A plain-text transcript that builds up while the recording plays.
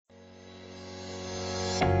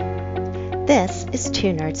This is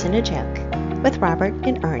Two Nerds and a Joke with Robert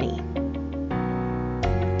and Ernie.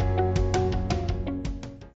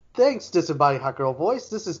 Thanks, Disembodied Hot Girl Voice.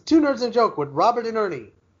 This is Two Nerds and a Joke with Robert and Ernie.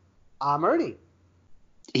 I'm Ernie.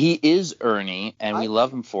 He is Ernie, and we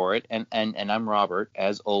love him for it. And I'm Robert,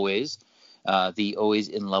 as always. The always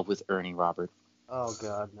in love with Ernie Robert. Oh,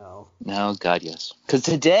 God, no. Oh, God, yes. Because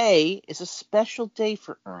today is a special day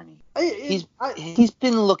for Ernie. He's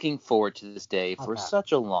been looking forward to this day for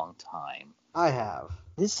such a long time. I have.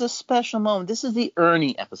 This is a special moment. This is the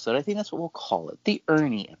Ernie episode. I think that's what we'll call it. The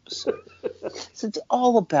Ernie episode. So it's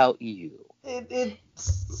all about you.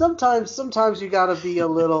 Sometimes you gotta be a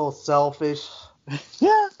little selfish.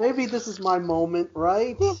 Yeah. Maybe this is my moment,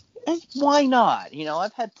 right? Well, why not? You know,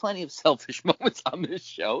 I've had plenty of selfish moments on this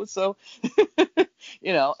show. So,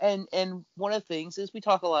 you know, and one of the things is we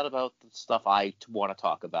talk a lot about the stuff I want to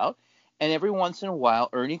talk about. And every once in a while,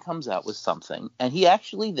 Ernie comes out with something. And he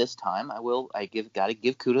actually, this time, gotta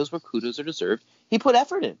give kudos where kudos are deserved. He put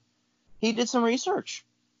effort in. He did some research.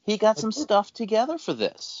 He got some stuff together for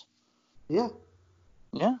this. Yeah.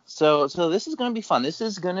 Yeah. So this is going to be fun. This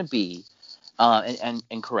is going to be, and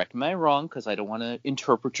correct me if I'm wrong, because I don't want to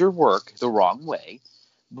interpret your work the wrong way.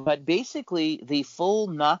 But basically, the full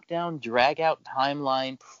knockdown, drag-out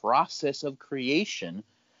timeline process of creation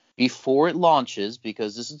before it launches,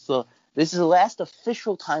 because this is the last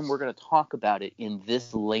official time we're going to talk about it in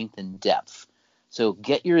this length and depth. So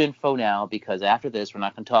get your info now, because after this, we're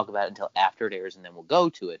not going to talk about it until after it airs, and then we'll go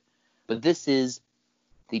to it. But this is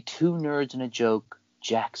the Two Nerds and a Joke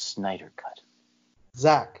Jack Snyder cut.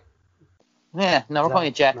 Zach. Yeah, no, we're calling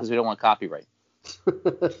it Jack because we don't want copyright.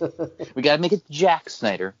 We got to make it Jack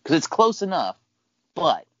Snyder because it's close enough,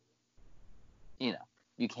 but, you know.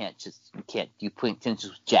 You can't just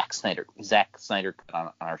Jack Snyder, Zack Snyder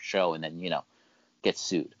on our show and then, you know, get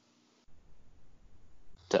sued.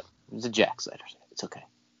 So, it's a Jack Snyder. It's okay.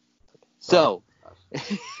 So,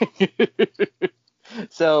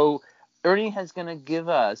 so Ernie is going to give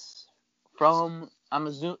us from, I'm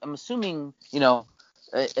assuming, you know,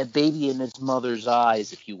 a baby in its mother's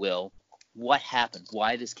eyes, if you will, what happened,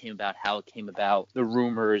 why this came about, how it came about, the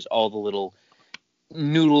rumors, all the little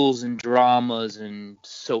noodles and dramas and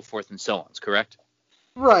so forth and so on, correct?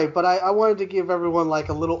 Right, but I wanted to give everyone like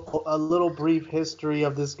a little brief history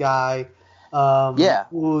of this guy.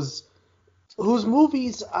 Whose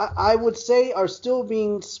movies I would say are still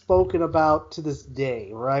being spoken about to this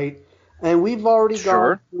day, right? And we've already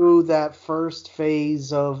gone through that first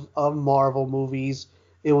phase of Marvel movies.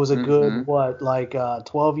 It was a good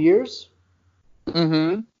 12 years?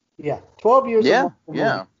 Mm-hmm. Yeah, 12 years of Marvel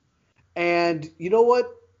movies. And you know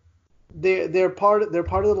what? They're part of the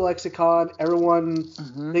lexicon. Everyone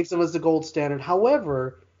thinks of them as the gold standard.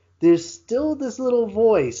 However, there's still this little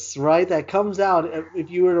voice, right, that comes out.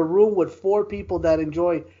 If you were in a room with four people that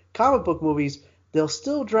enjoy comic book movies, they'll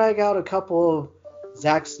still drag out a couple of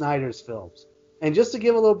Zack Snyder's films. And just to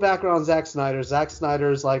give a little background on Zack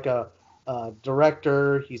Snyder's like a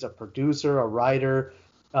director. He's a producer, a writer.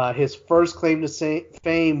 His first claim to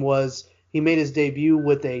fame was he made his debut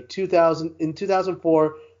with in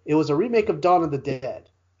 2004. It was a remake of Dawn of the Dead.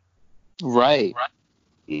 Right.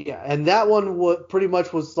 Yeah, and that one pretty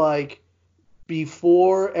much was like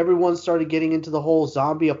before everyone started getting into the whole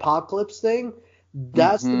zombie apocalypse thing.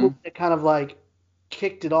 That's the movie that kind of like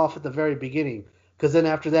kicked it off at the very beginning. Because then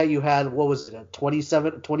after that you had,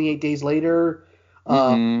 28 Days Later,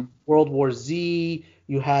 World War Z.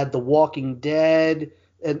 You had The Walking Dead.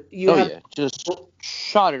 And just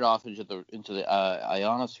shot it off into the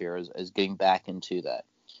ionosphere as getting back into that.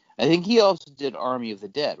 I think he also did Army of the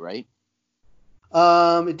Dead, right?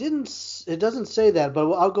 It doesn't say that,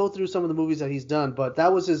 but I'll go through some of the movies that he's done. But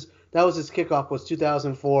that was his kickoff, was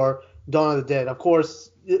 2004, Dawn of the Dead. Of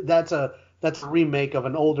course, that's a remake of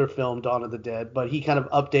an older film, Dawn of the Dead, but he kind of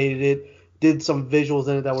updated it, did some visuals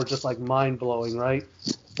in it that were just like mind blowing, right?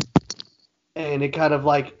 And it kind of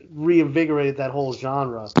like reinvigorated that whole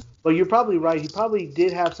genre. But you're probably right. He probably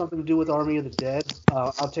did have something to do with Army of the Dead.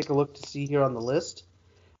 I'll take a look to see here on the list.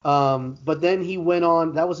 But then he went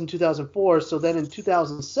on. That was in 2004. So then in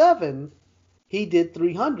 2007, he did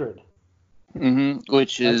 300.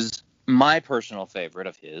 Which is my personal favorite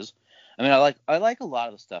of his. I mean, I like a lot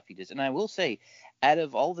of the stuff he does. And I will say, out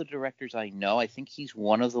of all the directors I know, I think he's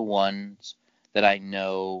one of the ones that I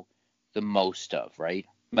know the most of, right?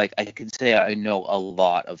 Like, I could say I know a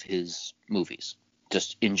lot of his movies,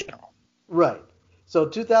 just in general. Right. So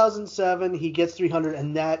 2007, he gets 300,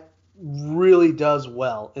 and that really does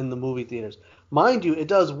well in the movie theaters. Mind you, it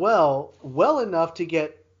does well enough to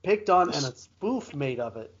get picked on and a spoof made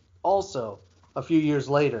of it also a few years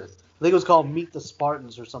later. think it was called Meet the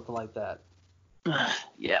Spartans or something like that.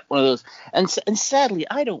 Yeah, one of those. And sadly,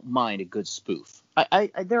 I don't mind a good spoof. I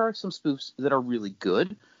there are some spoofs that are really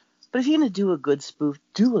good, but if you're gonna do a good spoof,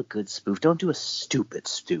 do a good spoof. Don't do a stupid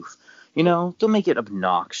spoof. Don't make it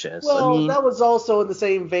obnoxious. I Well, mean, that was also in the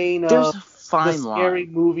same vein there's of a the fine scary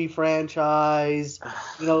line. movie franchise.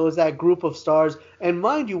 It was that group of stars. And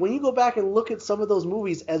mind you, when you go back and look at some of those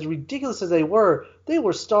movies, as ridiculous as they were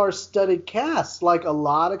star-studded casts, like a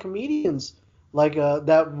lot of comedians, like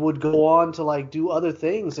that would go on to like do other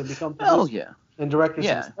things and become Oh producers yeah, and directors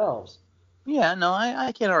yeah, themselves. yeah. No,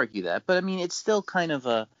 I can't argue that. But I mean, it's still kind of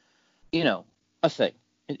a thing.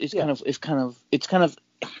 It's Yeah. kind of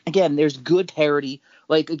again. There's good parody,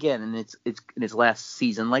 like again, and it's in its last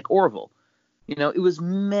season, like Orville. It was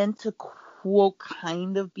meant to quote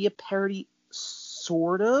kind of be a parody,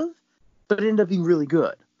 sort of, but it ended up being really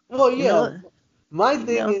good. Well, You yeah. know, My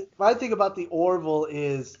thing about the Orville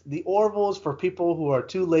is the Orville is for people who are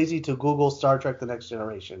too lazy to Google Star Trek: The Next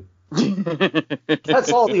Generation.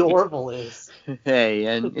 That's all the Orville is. Hey,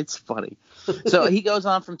 and it's funny. So he goes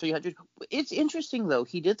on from 300. It's interesting though.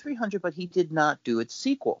 He did 300, but he did not do its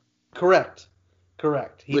sequel, Correct.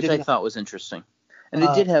 He which did I not. thought was interesting, and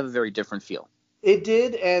it did have a very different feel. It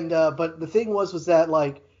did, and but the thing was that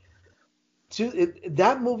like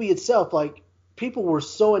that movie itself, like people were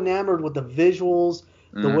so enamored with the visuals,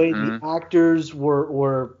 the way the Mm-hmm. actors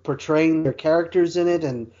were portraying their characters in it,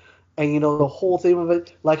 and the whole thing of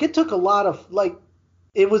it. Like it took a lot of like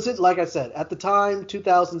it was like I said at the time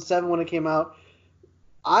 2007 when it came out.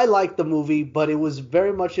 I liked the movie, but it was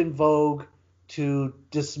very much in vogue to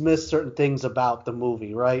dismiss certain things about the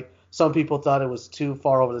movie, right? Some people thought it was too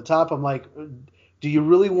far over the top. I'm like, do you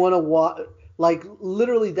really want to watch? Like,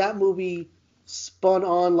 literally, that movie spun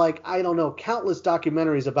on, like, I don't know, countless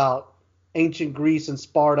documentaries about ancient Greece and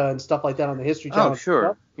Sparta and stuff like that on the History Oh, Channel.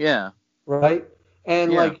 sure. Yeah. Right?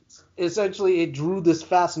 And, Yeah. like, essentially, it drew this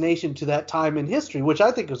fascination to that time in history, which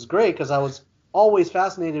I think was great because I was always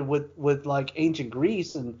fascinated with like ancient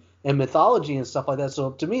Greece and mythology and stuff like that.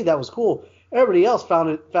 So to me that was cool. Everybody else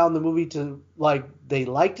found the movie to like they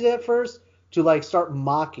liked it at first to like start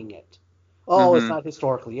mocking it. Oh, it's Mm-hmm. not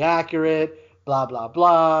historically accurate, blah blah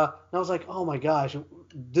blah. And I was like, oh my gosh,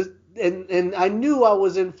 and I knew I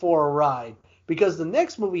was in for a ride because the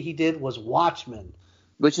next movie he did was Watchmen.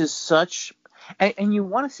 Which is such, and you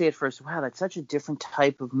want to say at first, wow, that's such a different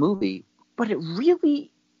type of movie, but it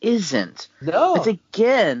really isn't. It's No.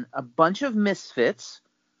 again a bunch of misfits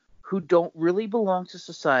who don't really belong to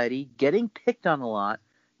society, getting picked on a lot,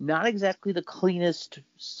 not exactly the cleanest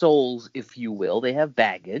souls, if you will. They have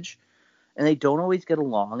baggage, and they don't always get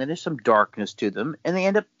along, and there's some darkness to them, and they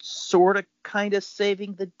end up sort of kind of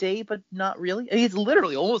saving the day, but not really. I mean, it's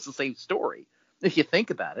literally almost the same story, if you think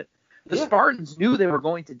about it. The Yeah. Spartans knew they were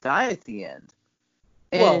going to die at the end.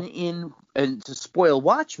 Well, And to spoil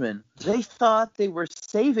Watchmen, they thought they were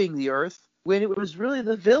saving the Earth when it was really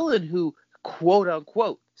the villain who, quote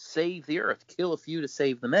unquote, saved the Earth, kill a few to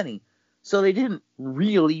save the many. So they didn't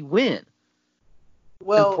really win.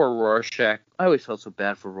 well, And poor Rorschach. I always felt so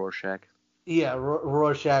bad for Rorschach. yeah,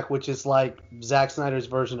 Rorschach, which is like Zack Snyder's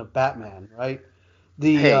version of Batman, right?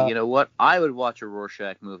 The Hey, you know what? I would watch a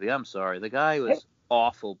Rorschach movie. I'm sorry. The guy was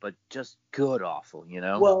awful, but just good awful,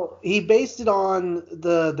 well, he based it on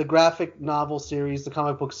the graphic novel series, the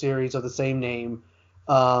comic book series of the same name,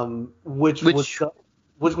 which was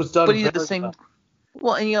done But he did the very same. well.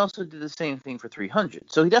 Well, and he also did the same thing for 300.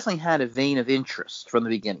 So he definitely had a vein of interest from the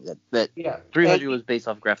beginning. That Yeah, 300 was based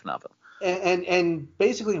off a graphic novel. and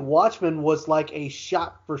basically Watchmen was like a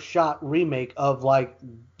shot for shot remake of like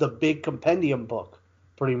the big compendium book,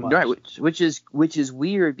 pretty much. Right, which is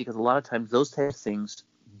weird because a lot of times those types of things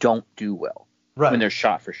don't do well Right. when they're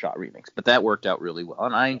shot for shot remakes. But that worked out really well,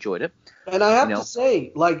 and I enjoyed it. And I have You know. to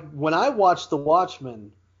say, like when I watched The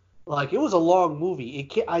Watchmen, like it was a long movie.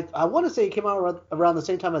 I want to say it came out around the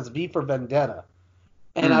same time as V for Vendetta.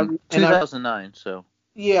 And I 2009. So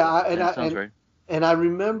yeah, that sounds right. and I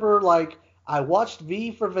remember like I watched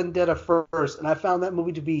V for Vendetta first, and I found that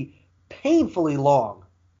movie to be painfully long,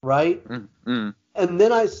 right? Mm. And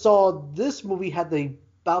then I saw this movie had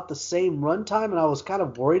about the same runtime, and I was kind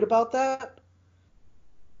of worried about that.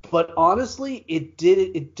 But honestly, it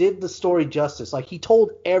did the story justice. Like he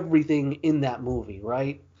told everything in that movie,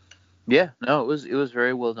 right? Yeah, no, it was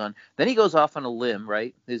very well done. Then he goes off on a limb,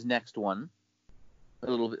 right? His next one,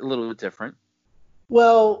 a little bit different.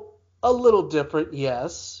 Well, a little different,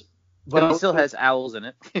 yes. But he still has owls in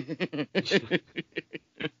it.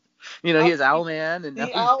 He has Owlman, and now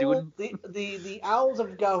he's doing. The Owls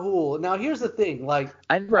of Ga'Hoole. Now here's the thing, like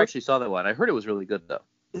I never actually saw that one. I heard it was really good though.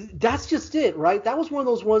 That's just it, right? That was one of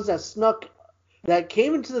those ones that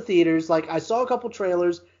came into the theaters. Like, I saw a couple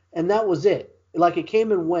trailers, and that was it. Like, it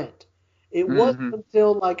came and went. It wasn't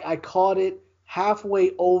until, like, I caught it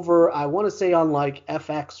halfway over, I want to say on, like,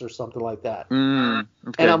 FX or something like that.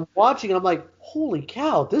 Okay. And I'm watching, and I'm like, holy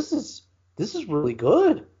cow, this is really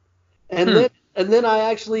good. And then I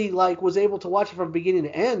actually, like, was able to watch it from beginning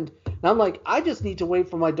to end. And I'm like, I just need to wait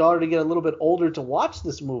for my daughter to get a little bit older to watch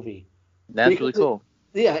this movie. That's really cool.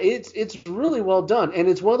 Yeah, it's really well done, and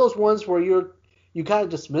it's one of those ones where you kind of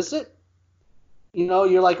dismiss it. You know,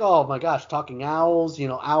 you're like, oh my gosh, talking owls,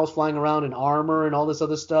 owls flying around in armor and all this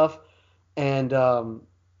other stuff, and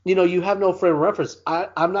you have no frame of reference.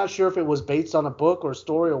 I'm not sure if it was based on a book or a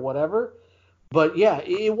story or whatever, but yeah,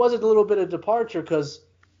 it was a little bit of departure because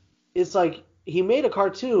it's like he made a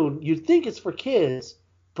cartoon. You'd think it's for kids,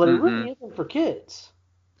 but it really isn't for kids.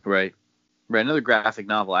 Right. Right, another graphic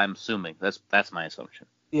novel. I'm assuming that's my assumption.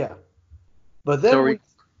 Yeah, but then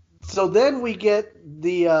then we get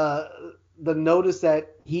the notice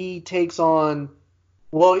that he takes on.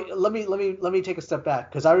 Well, let me take a step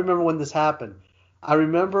back because I remember when this happened. I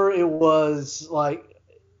remember it was like,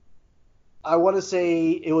 I want to say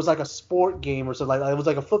it was like a sport game or something like that. It was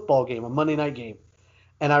like a football game, a Monday night game,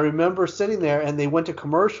 and I remember sitting there and they went to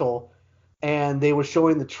commercial and they were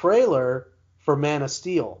showing the trailer for Man of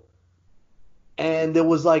Steel. And there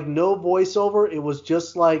was like no voiceover. It was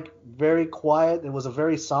just like very quiet. It was a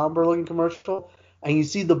very somber looking commercial. And you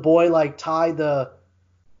see the boy like tie the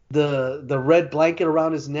red blanket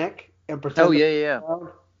around his neck and pretend. Oh yeah.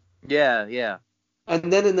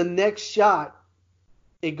 And then in the next shot,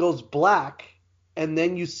 it goes black, and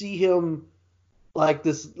then you see him like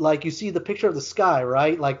this, like you see the picture of the sky,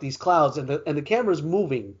 right? Like these clouds, and the camera's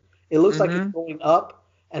moving. It looks like it's going up.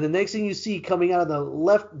 And the next thing you see coming out of the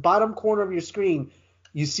left bottom corner of your screen,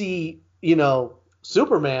 you see,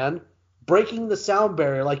 Superman breaking the sound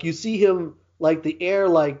barrier. Like you see him, like the air,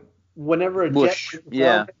 like whenever a Whoosh.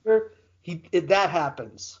 jet, that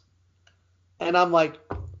happens. And I'm like,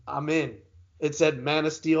 I'm in. It said Man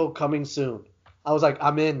of Steel coming soon. I was like,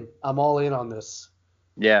 I'm in. I'm all in on this.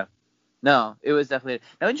 Yeah. No, it was definitely.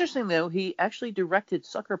 Now, interesting though, he actually directed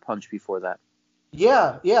Sucker Punch before that.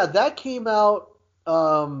 Yeah, that came out.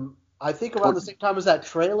 I think around the same time as that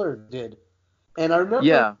trailer did, and I remember.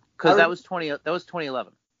 Yeah, because that was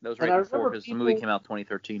 2011. That was right before because the movie came out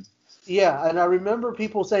 2013. Yeah, and I remember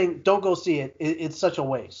people saying, "Don't go see it. It's such a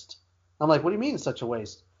waste." I'm like, "What do you mean it's such a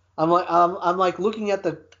waste?" I'm like looking at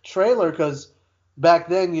the trailer because back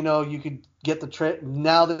then, you could get the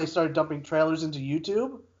now that they started dumping trailers into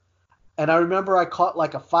YouTube, and I remember I caught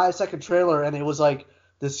like a 5-second trailer, and it was like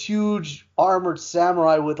this huge armored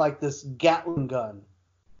samurai with like this Gatling gun.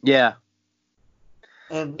 Yeah.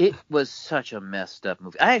 And it was such a messed up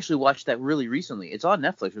movie. I actually watched that really recently. It's on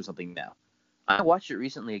Netflix or something now. I watched it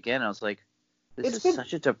recently again. I was like, this is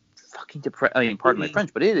such a fucking depressing. I mean, pardon my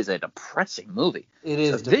French, but it is a depressing movie. It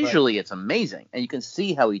is. So visually, it's amazing. And you can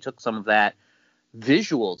see how he took some of that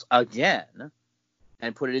visuals again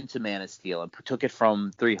and put it into Man of Steel and took it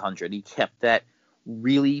from 300. He kept that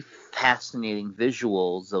really fascinating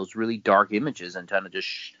visuals, those really dark images, and kind of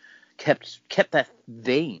just kept that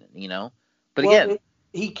vein, But again,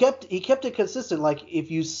 he kept it consistent. Like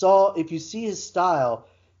if you see his style,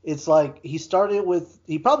 it's like he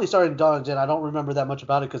probably started in Dawn of the Dead. I don't remember that much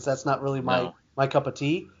about it because that's not really my cup of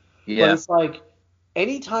tea. Yeah. But it's like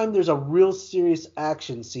anytime there's a real serious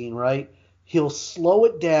action scene, right? He'll slow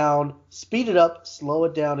it down, speed it up, slow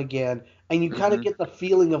it down again, and you kind of get the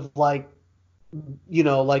feeling of like.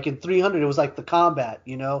 Like in 300, it was like the combat,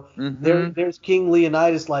 There's King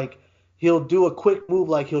Leonidas, like he'll do a quick move,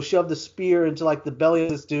 like he'll shove the spear into like the belly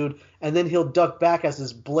of this dude, and then he'll duck back as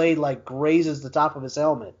his blade like grazes the top of his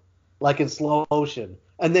helmet, like in slow motion,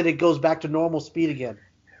 and then it goes back to normal speed again.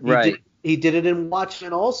 Right. He did it in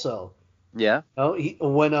Watchmen also. Yeah.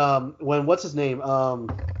 When what's his name? Oh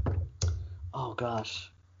gosh,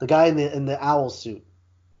 the guy in the owl suit.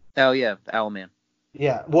 Oh yeah, Owlman.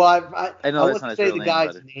 Yeah, well, I know want to say the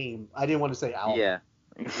guy's name. I didn't want to say Owl. Yeah.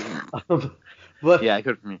 But yeah,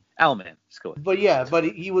 good for me. Owlman. Cool. But yeah,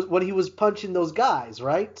 he was punching those guys,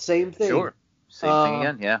 right? Same thing. Sure. Same thing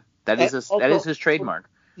again. Yeah, that is his trademark.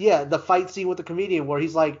 Yeah, the fight scene with the comedian where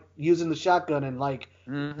he's like using the shotgun and like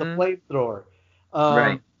the flamethrower.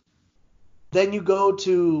 Right. Then you go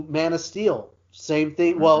to Man of Steel. Same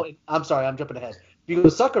thing. Well, I'm sorry, I'm jumping ahead. You go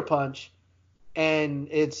to Sucker Punch. And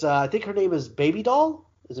it's I think her name is Baby Doll.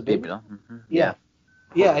 Is it Baby Doll? Yeah.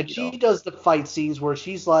 Yeah, and she does the fight scenes where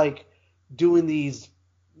she's like doing these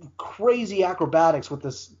crazy acrobatics with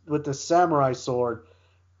this samurai sword,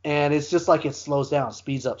 and it's just like it slows down,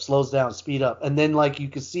 speeds up, slows down, speed up, and then like you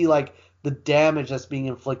can see like the damage that's being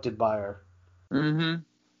inflicted by her. Mm-hmm.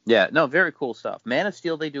 Yeah, no, very cool stuff. Man of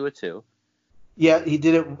Steel, they do it too. Yeah, he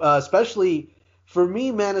did it, especially for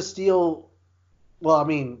me. Man of Steel. Well, I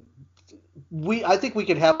mean, I think we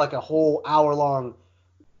could have like a whole hour long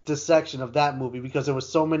dissection of that movie because there was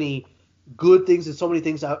so many good things and so many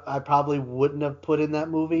things I probably wouldn't have put in that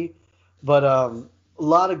movie, but a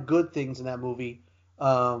lot of good things in that movie.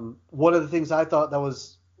 One of the things I thought that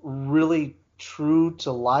was really true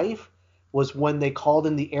to life was when they called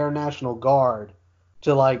in the Air National Guard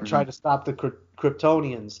to like try to stop the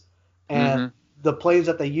Kryptonians, and the planes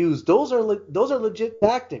that they use. Those are legit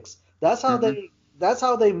tactics. That's how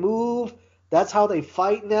they move. That's how they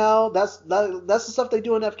fight now. That's the stuff they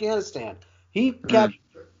do in Afghanistan. He captured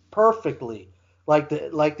perfectly, like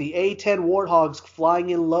the A-10 Warthogs flying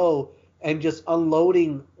in low and just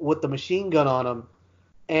unloading with the machine gun on them,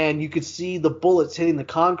 and you could see the bullets hitting the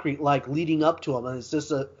concrete like leading up to them, and it's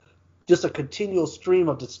just a continual stream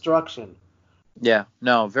of destruction. Yeah,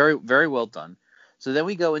 no, very, very well done. So then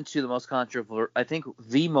we go into the most controversial, I think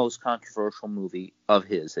the most controversial movie of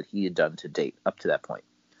his that he had done to date up to that point.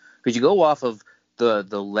 Because you go off of the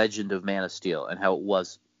legend of Man of Steel and how it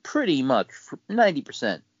was pretty much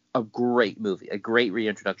 90% a great movie, a great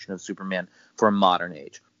reintroduction of Superman for a modern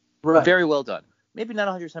age. Right. Very well done. Maybe not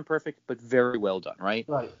 100% perfect, but very well done, right?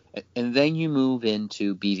 Right. And then you move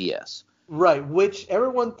into BVS. Right, which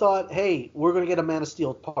everyone thought, hey, we're going to get a Man of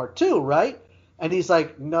Steel Part 2, right? And he's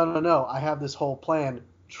like, no, I have this whole plan.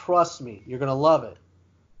 Trust me, you're going to love it.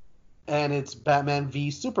 And it's Batman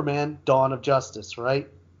v Superman, Dawn of Justice, right?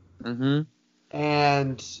 Mm-hmm.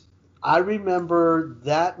 And I remember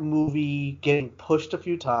that movie getting pushed a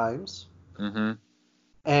few times. Mm-hmm.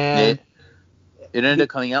 And it ended up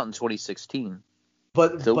coming out in 2016.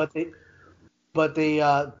 But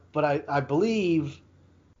I believe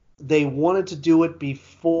they wanted to do it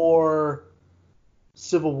before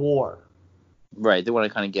Civil War. Right, they want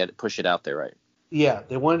to kind of push it out there, right? Yeah,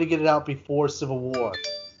 they wanted to get it out before Civil War.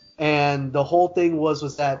 And the whole thing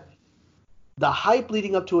was that the hype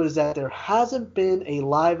leading up to it is that there hasn't been a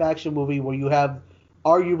live action movie where you have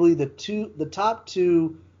arguably the top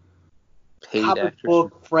two paid comic actors.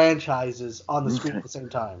 book franchises on the screen at the same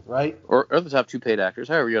time, right? Or the top two paid actors,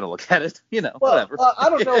 however you're going to look at it, well, whatever. I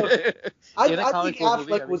don't know. I think Affleck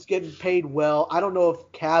movie, was getting paid well. I don't know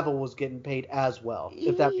if Cavill was getting paid as well.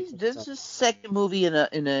 If that makes sense. This is his second movie in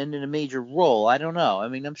a major role. I don't know. I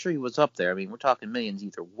mean, I'm sure he was up there. I mean, we're talking millions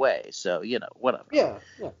either way, so whatever. Yeah.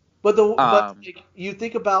 But you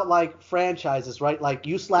think about like franchises, right? Like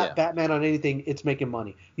you slap Batman on anything, it's making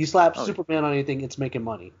money. You slap Superman on anything, it's making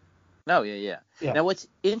money. Oh, yeah. Now, what's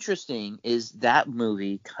interesting is that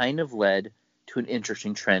movie kind of led to an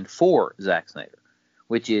interesting trend for Zack Snyder,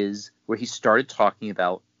 which is where he started talking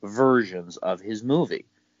about versions of his movie.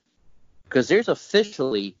 Because there's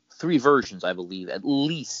officially 3 versions, I believe, at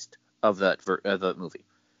least of that movie.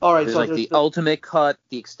 All right, there's so like the ultimate cut,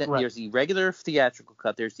 there's the regular theatrical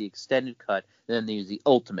cut, there's the extended cut, and then there's the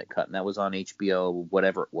ultimate cut, and that was on HBO,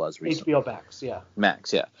 whatever it was recently. HBO Max, yeah.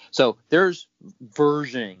 Max, yeah. So there's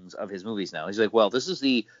versions of his movies now. He's like, well, this is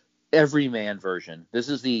the everyman version, this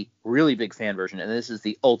is the really big fan version, and this is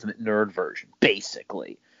the ultimate nerd version,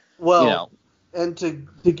 basically. Well, and to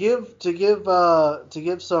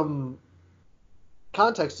give some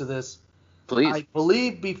context to this. Please. I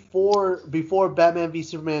believe before Batman v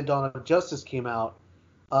Superman: Dawn of Justice came out,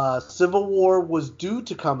 Civil War was due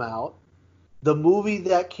to come out. The movie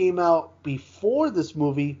that came out before this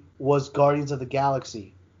movie was Guardians of the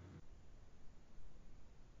Galaxy.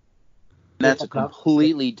 And that's a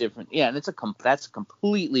completely different. Yeah, and that's a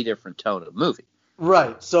completely different tone of movie.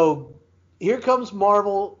 Right. So here comes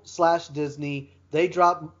Marvel / Disney. They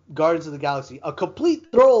drop Guardians of the Galaxy, a complete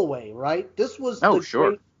throwaway. Right. This was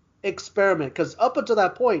great experiment, because up until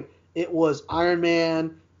that point it was Iron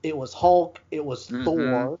Man, it was Hulk, it was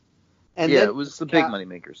Thor, and then it was the big money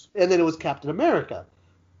makers, and then it was Captain America,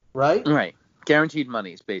 right? Guaranteed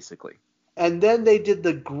monies, basically. And then they did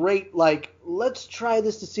the great, like, let's try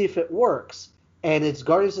this to see if it works, and it's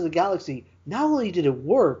Guardians of the Galaxy. Not only did it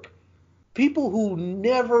work, people who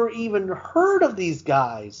never even heard of these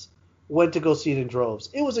guys went to go see it in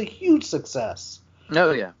droves. It was a huge success.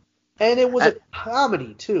 Oh yeah. And it was a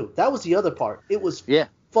comedy, too. That was the other part. It was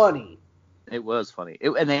funny. It was funny.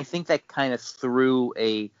 And I think that kind of threw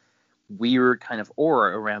a weird kind of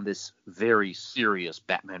aura around this very serious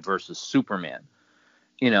Batman versus Superman.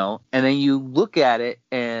 And then you look at it,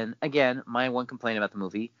 and again, my one complaint about the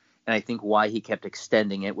movie, and I think why he kept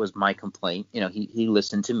extending it was my complaint. He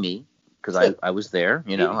listened to me, because I was there.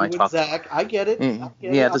 You know, You I and talked. Zach, I get it.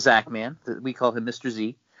 Yeah, the Zach man. We call him Mr.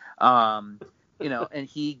 Z. You know, and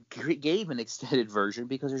he gave an extended version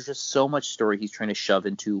because there's just so much story he's trying to shove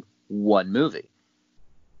into one movie.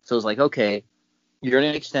 So it's like, okay, you're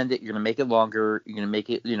going to extend it. You're going to make it longer. You're going to make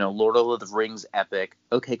it, you know, Lord of the Rings epic.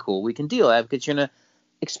 Okay, cool. We can deal with that because you're going to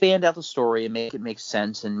expand out the story and make it make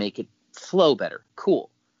sense and make it flow better. Cool.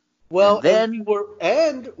 Well, and then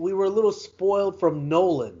we were a little spoiled from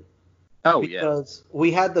Nolan. Oh, because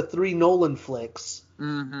we had the 3 Nolan flicks,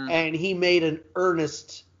 and he made an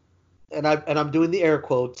earnest, and I'm doing the air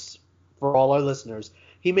quotes for all our listeners.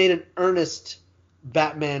 He made an earnest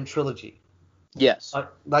Batman trilogy. Yes.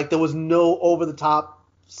 Like there was no over the top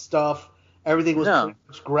stuff. Everything was pretty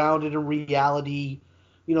much grounded in reality.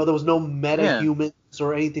 You know, there was no meta humans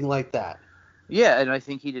or anything like that. Yeah, and I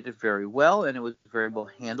think he did it very well, and it was very well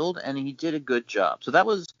handled, and he did a good job. So that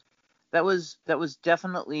was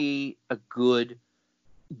definitely a good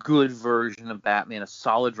version of Batman, a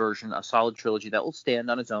solid version, a solid trilogy that will stand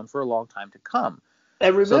on its own for a long time to come.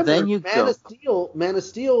 And remember, so then Man of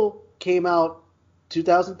Steel came out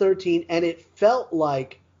 2013, and it felt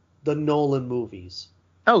like the Nolan movies.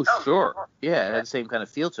 Oh, sure. Yeah, it had the same kind of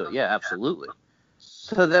feel to it. Yeah, absolutely.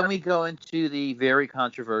 So then we go into the very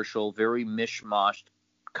controversial, very mishmashed,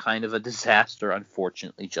 kind of a disaster,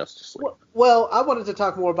 unfortunately, Justice League. Well, I wanted to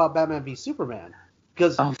talk more about Batman v Superman.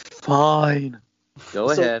 Oh, fine.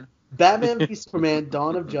 Go ahead. Batman v Superman,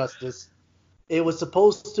 Dawn of Justice, it was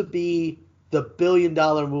supposed to be the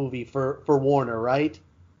billion-dollar movie for Warner, right?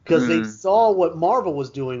 Because they saw what Marvel was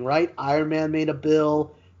doing, right? Iron Man made a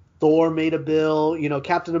bill, Thor made a bill, you know,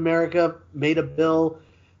 Captain America made a bill,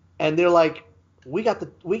 and they're like, we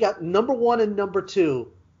got number 1 and number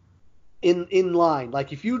 2 in line.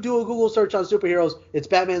 Like if you do a Google search on superheroes, it's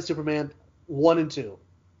Batman, Superman 1 and 2,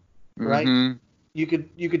 right? Mm-hmm.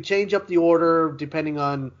 You could change up the order depending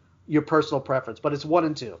on your personal preference, but it's 1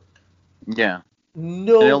 and 2. Yeah.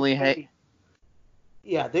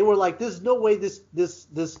 Yeah, they were like, there's no way this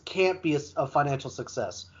can't be a financial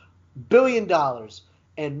success. $1 billion.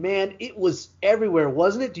 And man, it was everywhere,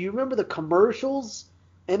 wasn't it? Do you remember the commercials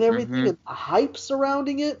and everything and the hype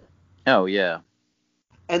surrounding it? Oh yeah.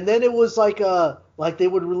 And then it was like they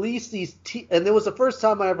would release these and it was the first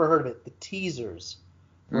time I ever heard of it, the teasers,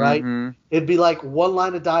 right? It'd be like one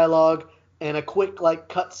line of dialogue and a quick like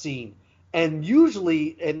cut scene. And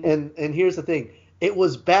usually and here's the thing, it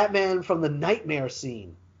was Batman from the nightmare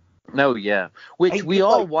scene. Oh yeah. Which we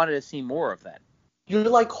all wanted to see more of that. You're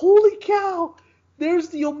like, holy cow, there's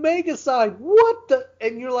the Omega sign. What the?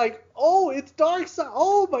 And you're like, oh, it's Darkseid.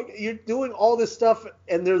 Oh my God. You're doing all this stuff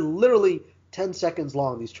and they're literally 10 seconds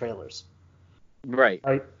long, these trailers. Right.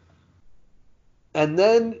 And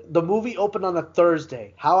then the movie opened on a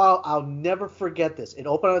Thursday. I'll never forget this. It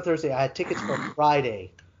opened on a Thursday. I had tickets for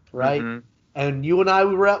Friday, right? And you and I,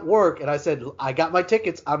 we were at work, and I said, I got my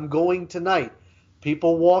tickets. I'm going tonight.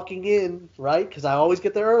 People walking in, right? Because I always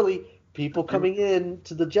get there early. People coming in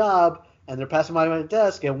to the job, and they're passing by my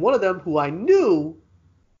desk. And one of them, who I knew,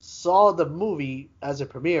 saw the movie as it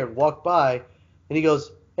premiered, walked by, and he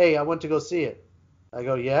goes, hey, I went to go see it. I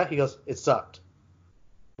go, yeah? He goes, it sucked.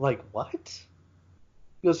 I'm like, what?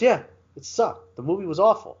 He goes, yeah, it sucked. The movie was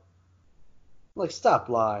awful. I'm like, stop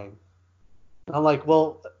lying. I'm like,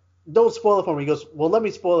 well, don't spoil it for me. He goes, well, let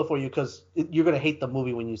me spoil it for you because you're going to hate the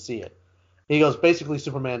movie when you see it. He goes, basically,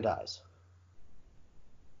 Superman dies.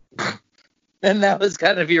 And that was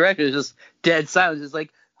kind of your record. It's just dead silence. It's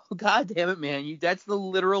like, oh, God damn it, man. That's the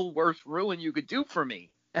literal worst ruin you could do for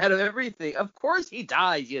me out of everything. Of course he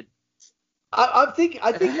dies, you... I think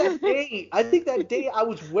that day I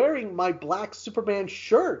was wearing my black Superman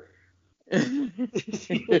shirt. I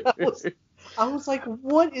was like,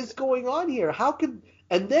 what is going on here? How could?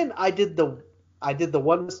 And then I did the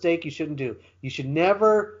one mistake you shouldn't do. You should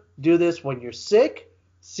never do this when you're sick,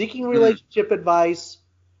 seeking relationship advice,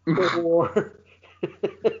 or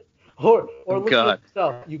looking at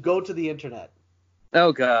yourself. You go to the internet.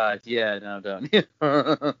 Oh, God. Yeah, no, don't.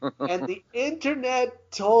 And the internet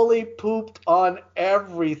totally pooped on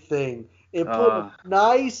everything. It put a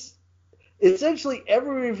nice... Essentially,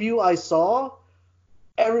 every review I saw,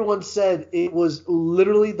 everyone said it was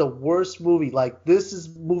literally the worst movie. Like,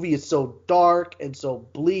 movie is so dark and so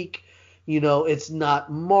bleak. You know, it's not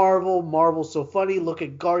Marvel. Marvel's so funny. Look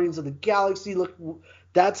at Guardians of the Galaxy.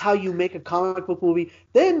 That's how you make a comic book movie.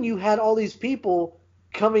 Then you had all these people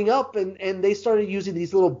coming up and they started using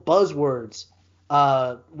these little buzzwords.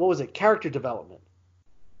 What was it? Character development.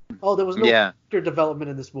 Oh, there was no character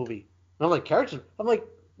development in this movie. And I'm like, character? I'm like,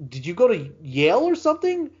 did you go to Yale or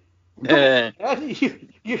something? Uh,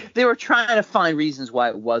 You, they were trying to find reasons why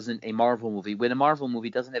it wasn't a Marvel movie. When a Marvel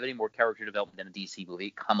movie doesn't have any more character development than a DC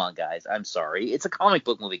movie, come on, guys. I'm sorry. It's a comic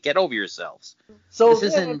book movie. Get over yourselves. so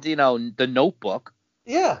This then, isn't, The Notebook.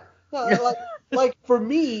 yeah, like for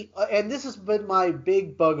me, and this has been my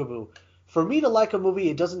big bugaboo. For me to like a movie,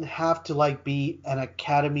 it doesn't have to like be an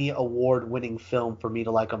Academy Award winning film for me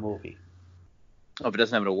to like a movie. Oh, if it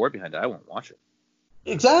doesn't have an award behind it, I won't watch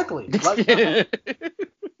Exactly. it.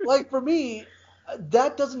 Like for me,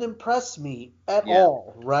 that doesn't impress me at Yeah.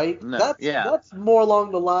 all, right? No, yeah. That's more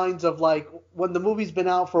along the lines of like when the movie's been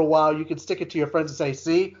out for a while, you can stick it to your friends and say,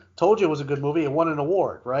 "See, told you it was a good movie. It won an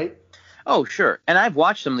award," right? Oh, sure. And I've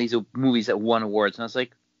watched some of these movies that won awards, and I was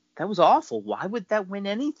like, that was awful. Why would that win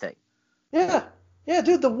anything? Yeah, yeah,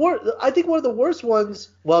 dude. I think one of the worst ones.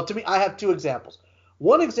 Well, to me, I have two examples.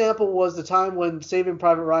 One example was the time when Saving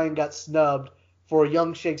Private Ryan got snubbed for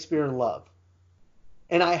Young Shakespeare in Love,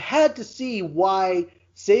 and I had to see why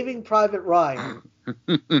Saving Private Ryan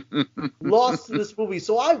lost to this movie.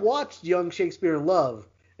 So I watched Young Shakespeare in Love,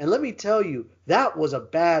 and let me tell you, that was a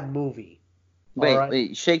bad movie.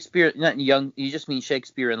 Wait, Shakespeare, not Young, you just mean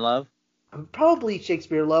Shakespeare in Love? Probably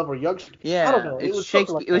Shakespeare in Love or Young Shakespeare. Yeah, I don't know. It was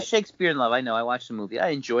something like It was that. Shakespeare in Love. I know. I watched the movie.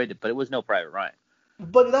 I enjoyed it, but it was no Private Ryan.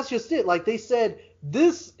 But that's just it. Like they said,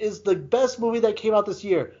 this is the best movie that came out this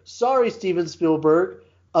year. Sorry, Steven Spielberg.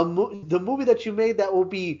 The movie that you made that will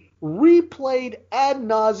be replayed ad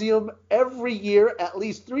nauseum every year, at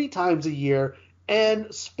least 3 times a year,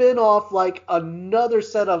 and spin off like another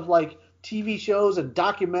set of like TV shows and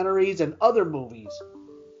documentaries and other movies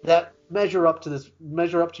that measure up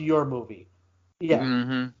to your movie. Yeah.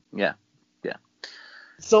 Mm-hmm. Yeah. Yeah.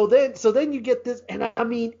 So then you get this, and I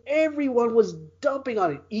mean everyone was dumping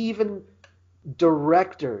on it. Even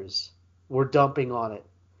directors were dumping on it,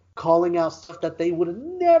 calling out stuff that they would have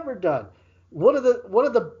never done. One of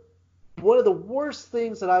the worst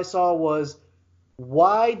things that I saw was,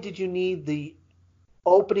 why did you need the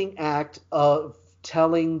opening act of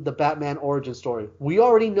telling the Batman origin story? We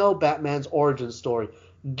already know Batman's origin story.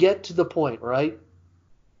 Get to the point, right?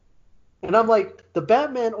 And I'm like, the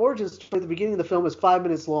Batman origin story at the beginning of the film is 5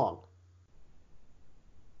 minutes long.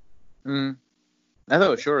 I thought it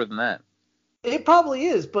was shorter than that. It probably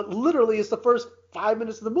is, but literally it's the first 5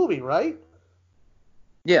 minutes of the movie, right?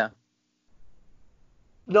 Yeah.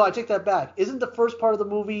 No, I take that back. Isn't the first part of the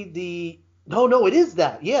movie the... No, it is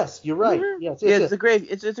that. Yes, you're right. Mm-hmm. Yes, yeah, it's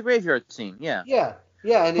a graveyard scene. Yeah.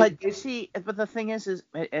 Yeah, and but the thing is,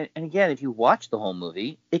 and again, if you watch the whole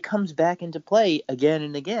movie, it comes back into play again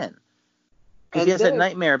and again. Because he has that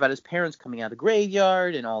nightmare about his parents coming out of the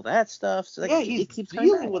graveyard and all that stuff. So he's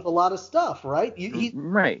dealing with a lot of stuff, right?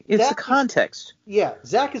 Right. It's the context.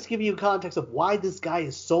 Zach is giving you context of why this guy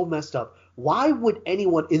is so messed up. Why would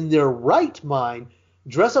anyone in their right mind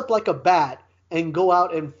dress up like a bat and go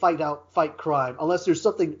out and fight crime unless there's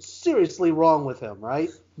something seriously wrong with him, right?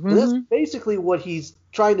 Mm-hmm. And that's basically what he's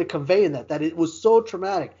trying to convey in that it was so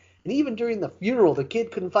traumatic. And even during the funeral, the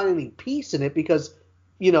kid couldn't find any peace in it because,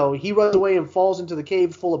 he runs away and falls into the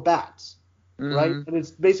cave full of bats, right? And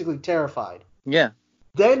it's basically terrified. Yeah.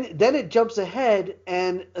 Then it jumps ahead,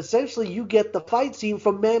 and essentially you get the fight scene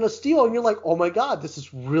from Man of Steel, and you're like, oh my God, this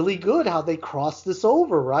is really good how they crossed this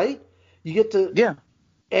over, right? You get to... Yeah.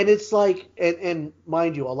 And it's like, and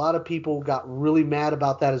mind you, a lot of people got really mad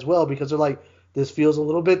about that as well because they're like, this feels a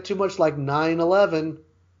little bit too much like 9/11.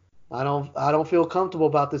 I don't feel comfortable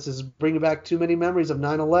about this. This is bringing back too many memories of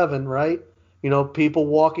 9/11, right? People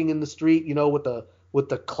walking in the street, with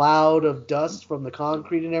the cloud of dust from the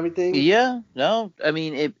concrete and everything. Yeah, no, I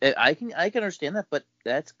mean, I can understand that, but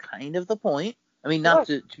that's kind of the point. I mean, not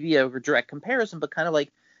to be a direct comparison, but kind of like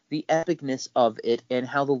the epicness of it and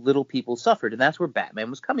how the little people suffered, and that's where Batman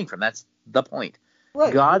was coming from. That's the point.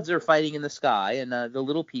 Right. Gods are fighting in the sky, and the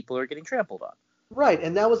little people are getting trampled on. Right,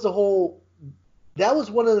 and that was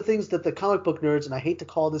one of the things that the comic book nerds, and I hate to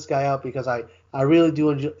call this guy out because I really do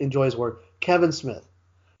enjoy his work, Kevin Smith.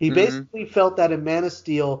 He basically felt that in Man of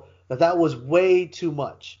Steel that was way too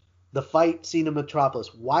much. The fight scene in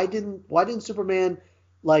Metropolis. Why didn't Superman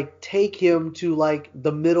take him to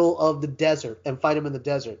the middle of the desert and fight him in the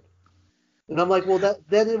desert? And I'm like, well,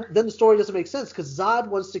 then the story doesn't make sense because Zod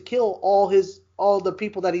wants to kill all the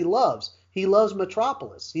people that he loves. He loves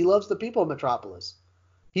Metropolis. He loves the people of Metropolis.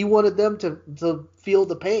 He wanted them to feel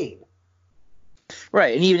the pain.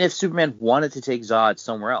 Right, and even if Superman wanted to take Zod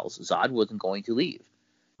somewhere else, Zod wasn't going to leave.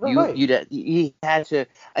 Right. He had to.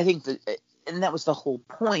 I think and that was the whole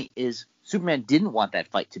point. Is Superman didn't want that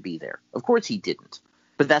fight to be there. Of course he didn't.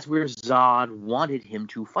 But that's where Zod wanted him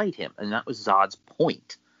to fight him, and that was Zod's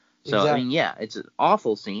point. So, I Exactly. mean, yeah, it's an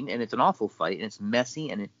awful scene, and it's an awful fight, and it's messy,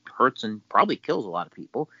 and it hurts and probably kills a lot of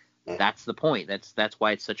people. That's the point. That's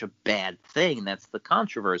why it's such a bad thing. That's the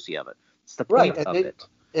controversy of it. It's the Right, point of it.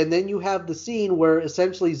 and then you have the scene where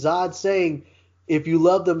essentially Zod's saying, "If you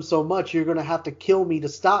love them so much, you're gonna have to kill me to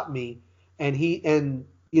stop me." And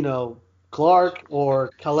Clark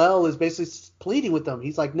or Kal-El is basically pleading with them.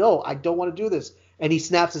 He's like, "No, I don't want to do this," and he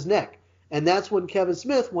snaps his neck. And that's when Kevin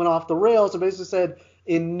Smith went off the rails and basically said,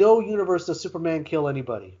 "In no universe does Superman kill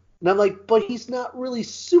anybody." And I'm like, "But he's not really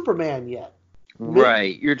Superman yet." Maybe,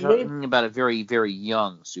 Right. You're maybe talking about a very, very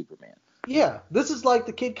young Superman. Yeah, this is like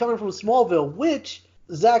the kid coming from Smallville, which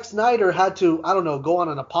Zack Snyder had to, I don't know, go on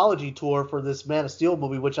an apology tour for this Man of Steel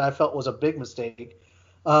movie, which I felt was a big mistake.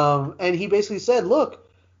 And he basically said, look,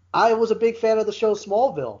 I was a big fan of the show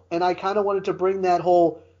Smallville, and I kind of wanted to bring that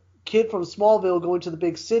whole kid from Smallville going to the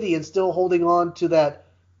big city and still holding on to that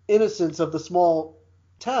innocence of the small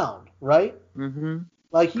town, right? Mm-hmm.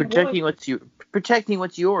 Like Protecting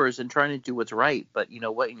what's yours and trying to do what's right, but you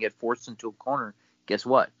know what? You get forced into a corner. Guess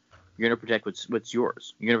what? You're gonna protect what's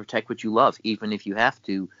yours. You're gonna protect what you love, even if you have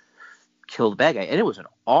to kill the bad guy. And it was an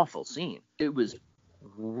awful scene. It was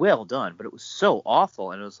well done, but it was so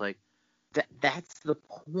awful. And it was like that's the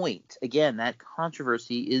point. Again, that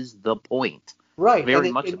controversy is the point. right,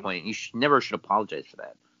 Very much the point. You never should apologize for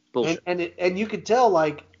that. Bullshit. And you could tell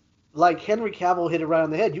like Henry Cavill hit it right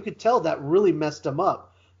on the head. You could tell that really messed him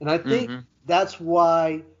up. And I think that's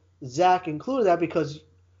why Zach included that, because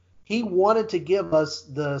he wanted to give us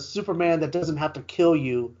the Superman that doesn't have to kill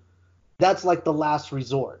you. That's like the last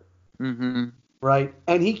resort. Mm-hmm. Right?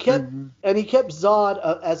 And he kept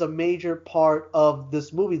Zod as a major part of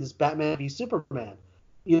this movie, this Batman v Superman.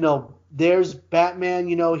 There's Batman,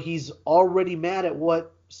 he's already mad at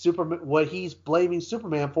what he's blaming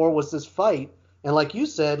Superman for was this fight. And like you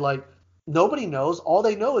said, like nobody knows. All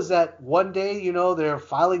they know is that one day, they're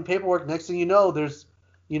filing paperwork. Next thing you know, there's,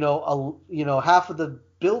 half of the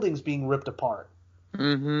buildings being ripped apart.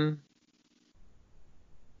 Mm-hmm.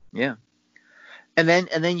 Yeah. And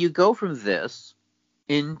then you go from this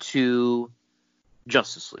into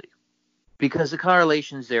Justice League, because the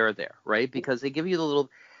correlations there are there, right? Because they give you a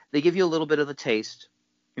little bit of the taste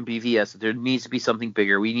in BVS that there needs to be something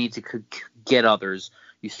bigger. We need to get others.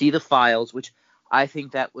 You see the files, which I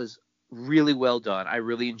think that was really well done. I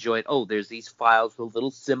really enjoyed. Oh, there's these files with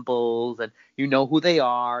little symbols, and you know who they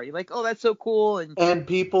are. You're like, oh, that's so cool. And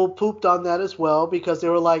people pooped on that as well, because they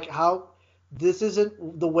were like, how this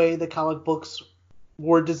isn't the way the comic books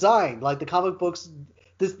were designed. Like the comic books,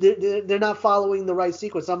 they're not following the right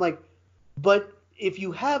sequence. I'm like, but if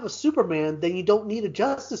you have a Superman, then you don't need a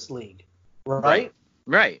Justice League, right?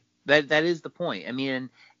 Right. That is the point. I mean,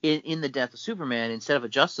 in the death of Superman, instead of a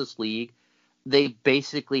Justice League, they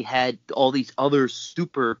basically had all these other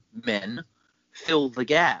supermen fill the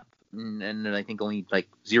gap. And I think only like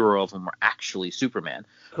 0 of them were actually Superman.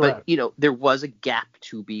 Correct. But there was a gap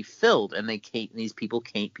to be filled, and these people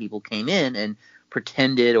came in and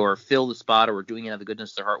pretended or filled the spot or were doing it out of the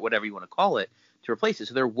goodness of their heart, whatever you want to call it, to replace it.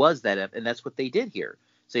 So there was that, and that's what they did here.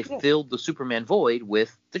 So they filled the Superman void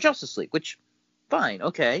with the Justice League, which, fine,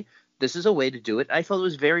 okay, this is a way to do it. I felt it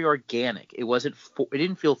was very organic. It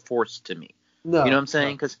didn't feel forced to me. No, you know what I'm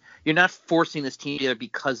saying? Because you're not forcing this team together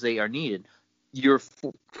because they are needed. You're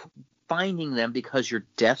finding them because you're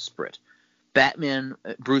desperate. Batman,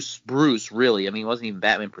 Bruce, really, I mean, it wasn't even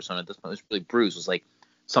Batman persona at this point. It was really Bruce. It was like,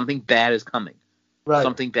 something bad is coming. Right.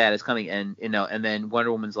 Something bad is coming. And, and then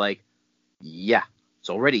Wonder Woman's like, yeah,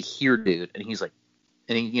 it's already here, dude. And he's like,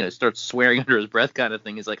 and he, starts swearing under his breath kind of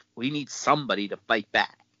thing. He's like, we need somebody to fight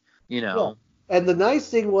back, Yeah. And the nice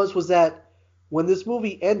thing was that when this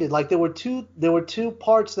movie ended, like there were two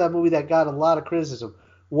parts to that movie that got a lot of criticism.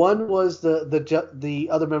 One was the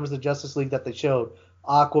other members of the Justice League that they showed,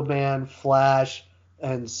 Aquaman, Flash,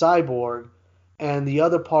 and Cyborg, and the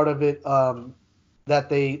other part of it that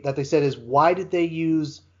they said is why did they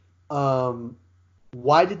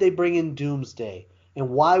bring in Doomsday, and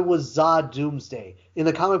why was Zod Doomsday? In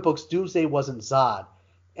the comic books, Doomsday wasn't Zod,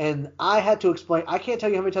 and I had to explain. I can't tell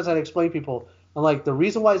you how many times I had to explain to people. I'm like, the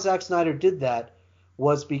reason why Zack Snyder did that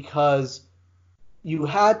was because you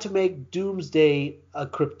had to make Doomsday a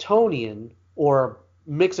Kryptonian, or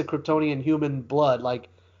mix of Kryptonian human blood, like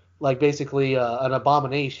basically an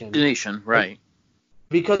abomination. Abomination, right?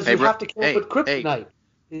 Because you have to kill him with kryptonite.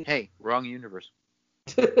 Hey, wrong universe.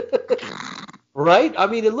 Right? I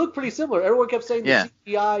mean, it looked pretty similar. Everyone kept saying the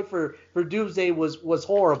CGI for Doomsday was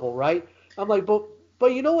horrible, right? I'm like,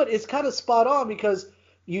 but you know what? It's kind of spot on, because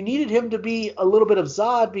you needed him to be a little bit of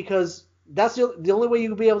Zod, because that's the only way you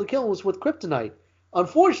could be able to kill him was with kryptonite.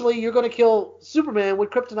 unfortunately, you're going to kill Superman with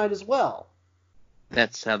kryptonite as well.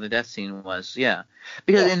 That's how the death scene was, yeah.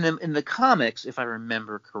 Because Yeah. in the comics, if I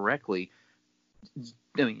remember correctly,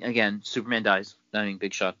 I mean, again, Superman dies. I mean,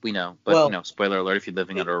 big shock, we know. But, Well, spoiler alert if you're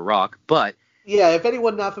living under a rock. But, yeah, if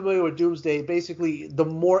anyone not familiar with Doomsday, basically the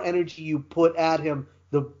more energy you put at him,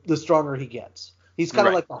 the stronger he gets. He's kind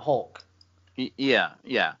of right. like the Hulk. Yeah,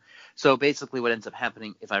 yeah. So basically what ends up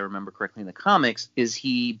happening, if I remember correctly in the comics, is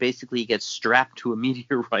he basically gets strapped to a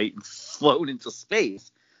meteorite and flown into space.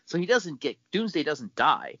 So Doomsday doesn't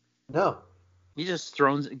die. No. He just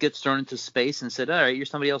gets thrown into space and said, all right, you're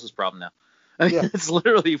somebody else's problem now. I mean, Yeah. that's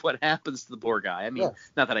literally what happens to the poor guy. I mean, Yeah.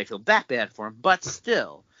 not that I feel that bad for him, but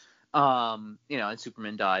still, and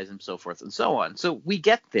Superman dies and so forth and so on. So we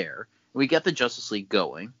get there. We get the Justice League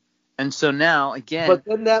going. And so now, again. But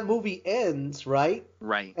then that movie ends, right?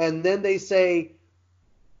 Right. And then they say,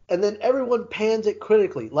 and then everyone pans it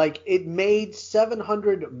critically. Like, it made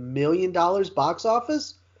 $700 million box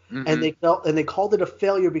office, Mm-hmm. and they called it a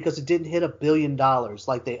failure because it didn't hit $1 billion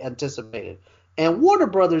like they anticipated. And Warner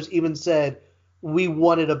Brothers even said, we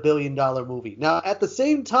wanted $1 billion movie. Now, at the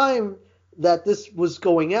same time that this was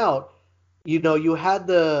going out, you had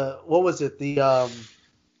the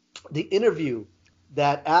interview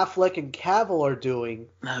that Affleck and Cavill are doing.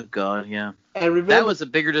 Oh, God, yeah. And remember, that was a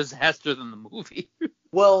bigger disaster than the movie.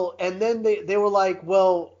 Well, and then they were like,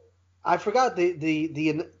 well, I forgot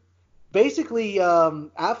basically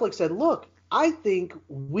Affleck said, look, I think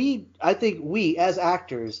we as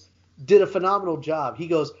actors did a phenomenal job. He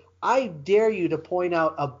goes, I dare you to point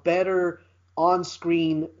out a better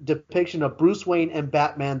on-screen depiction of Bruce Wayne and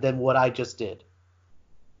Batman than what I just did.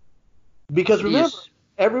 Because remember,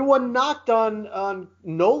 everyone knocked on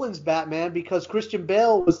Nolan's Batman because Christian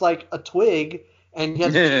Bale was like a twig and he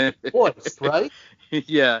had a voice, right?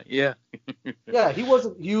 Yeah. Yeah, he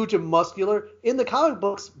wasn't huge and muscular. In the comic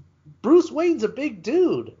books, Bruce Wayne's a big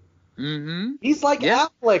dude. Mm-hmm. He's like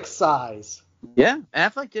Affleck's size. Yeah,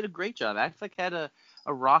 Affleck did a great job. Affleck had a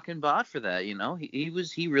rockin' bod for that,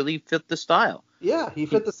 He really fit the style. Yeah, he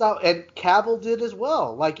fit the style. And Cavill did as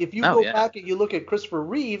well. Like, if you go back and you look at Christopher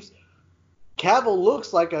Reeves, Cavill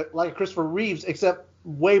looks like a Christopher Reeves, except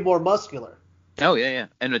way more muscular. Oh, yeah.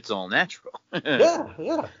 And it's all natural.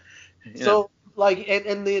 Yeah. So, like,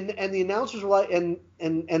 and the announcers were like, and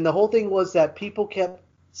the whole thing was that people kept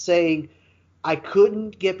saying, I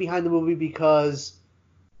couldn't get behind the movie because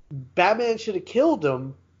Batman should have killed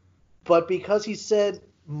him, but because he said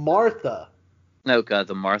Martha. Oh, God,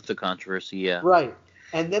 the Martha controversy, yeah. Right.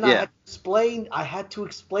 And then I had to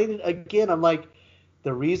explain it again. I'm like,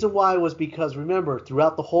 the reason why was because, remember,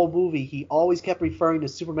 throughout the whole movie, he always kept referring to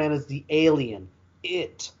Superman as the alien,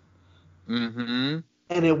 it. Mm-hmm.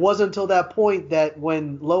 And it wasn't until that point that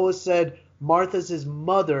when Lois said Martha's his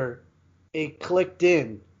mother, it clicked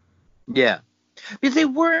in. Yeah. Because they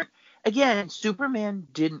weren't, again, Superman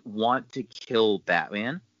didn't want to kill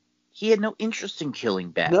Batman. He had no interest in killing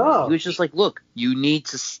Batman. No. He was just like, look, you need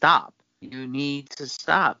to stop.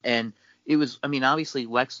 And it was, obviously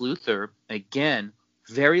Lex Luthor, again,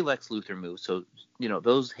 very Lex Luthor move. So,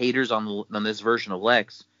 those haters on this version of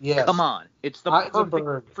Lex, come on. It's the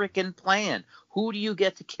perfect freaking plan. Who do you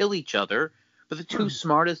get to kill each other but the two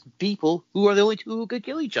smartest people who are the only two who could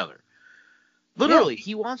kill each other? Literally,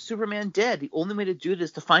 he wants Superman dead. The only way to do it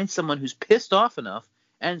is to find someone who's pissed off enough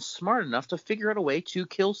and smart enough to figure out a way to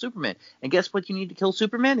kill Superman. And guess what you need to kill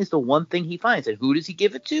Superman is the one thing he finds. And who does he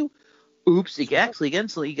give it to? Oops, he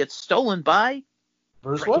gets stolen by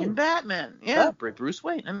Bruce Wayne. Batman. Yeah, Bruce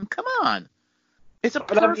Wayne. Come on. It's a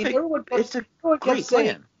perfect, it's a great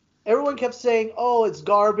plan. Everyone kept saying, oh, it's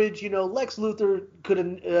garbage. Lex Luthor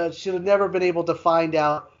should have never been able to find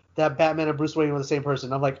out that Batman and Bruce Wayne were the same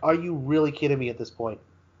person. I'm like, are you really kidding me at this point?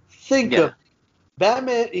 Think of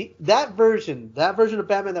Batman. That version of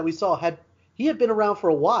Batman that we saw had been around for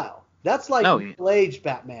a while. That's like middle-aged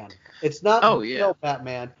Batman. It's not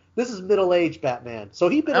Batman. This is middle-aged Batman. So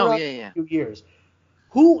he'd been around for a few years.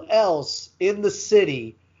 Who else in the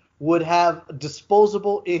city would have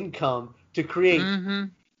disposable income to create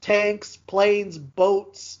tanks, planes,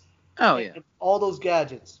 boats, and all those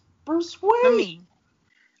gadgets? Bruce Wayne.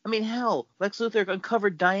 I mean, hell, Lex Luthor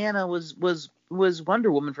uncovered Diana was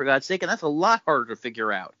Wonder Woman, for God's sake, and that's a lot harder to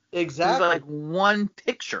figure out. Exactly. It was like one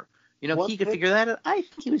picture. He could figure that out. I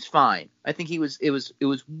think he was fine. I think it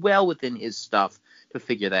was well within his stuff to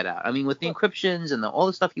figure that out. I mean, with the encryptions and all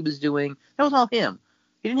the stuff he was doing, that was all him.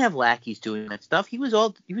 He didn't have lackeys doing that stuff. He was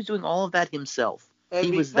doing all of that himself. And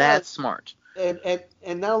he was that smart. And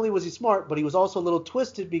not only was he smart, but he was also a little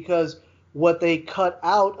twisted because what they cut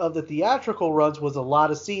out of the theatrical runs was a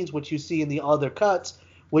lot of scenes which you see in the other cuts,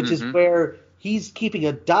 which is where he's keeping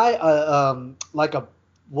a like a,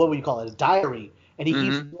 what would you call it, a diary, and he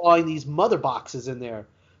keeps drawing these mother boxes in there.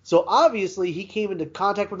 So obviously he came into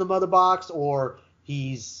contact with the mother box, or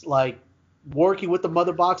he's like working with the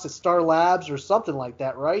mother box at Star Labs or something like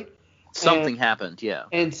that, right? Something happened, yeah.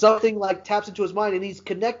 And something like taps into his mind, and he's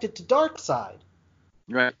connected to Darkseid.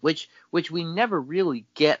 Right, which we never really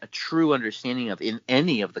get a true understanding of in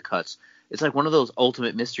any of the cuts. It's like one of those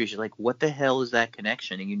ultimate mysteries. You're like, what the hell is that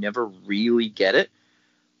connection? And you never really get it.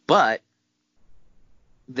 But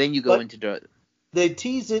then you go into they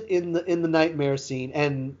tease it in the nightmare scene,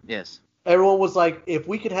 and yes, everyone was like, if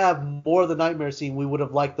we could have more of the nightmare scene, we would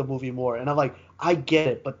have liked the movie more. And I'm like, I get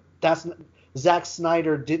it, but Zack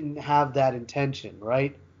Snyder didn't have that intention,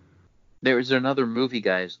 right? There's another movie,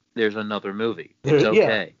 guys. There's another movie. It's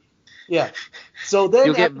okay. Yeah. So then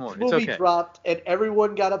You'll get after more. the movie okay. dropped, and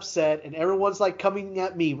everyone got upset, and everyone's like coming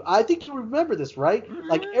at me. I think you remember this, right?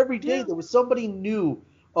 Like every day there was somebody new.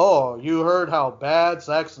 Oh, you heard how bad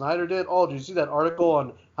Zack Snyder did? Oh, did you see that article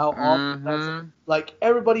on how awful? Like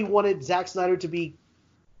everybody wanted Zack Snyder to be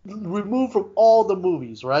removed from all the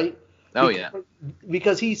movies, right?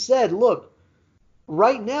 Because he said, look,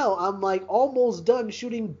 right now I'm like almost done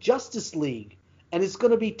shooting Justice League, and it's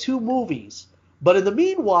going to be 2 movies. But in the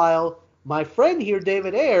meanwhile, my friend here,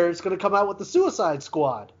 David Ayer, is going to come out with the Suicide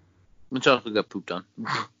Squad. Which also got pooped on.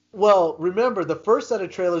 Well, remember, the first set of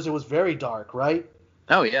trailers, it was very dark, right?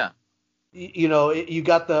 Oh, yeah. You know, you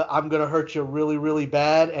got the I'm going to hurt you really, really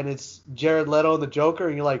bad, and it's Jared Leto and the Joker,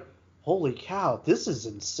 and you're like, holy cow, this is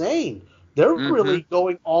insane. They're really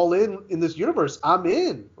going all in this universe. I'm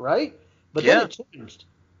in, right? But then it changed.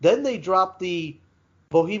 Then they dropped the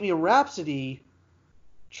Bohemian Rhapsody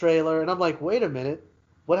trailer, and I'm like, wait a minute.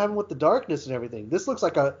 What happened with the darkness and everything? This looks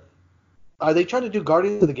like are they trying to do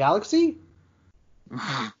Guardians of the Galaxy?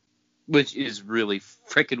 Which is really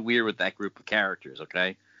freaking weird with that group of characters,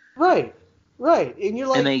 okay? Right. And you're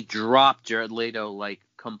like, and they dropped Jared Leto like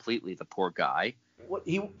completely, the poor guy.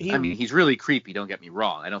 I mean, he's really creepy, don't get me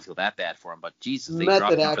wrong. I don't feel that bad for him, but Jesus, they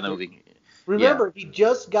dropped him for the movie. Remember, he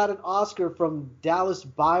just got an Oscar from Dallas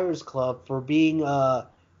Buyers Club for being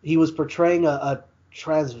he was portraying a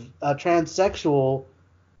transsexual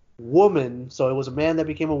woman, so it was a man that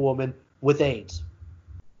became a woman with AIDS.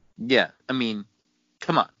 Yeah, I mean,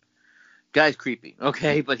 come on. Guy's creepy,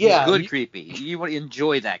 okay? But he's good creepy. You want to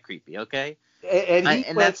enjoy that creepy, okay?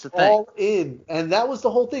 And that's the thing. All in. And that was the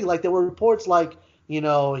whole thing. Like, there were reports like, you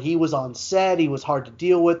know, he was on set, he was hard to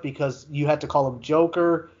deal with because you had to call him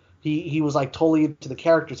Joker. He was like totally into the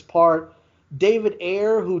character's part. David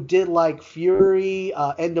Ayer, who did like Fury,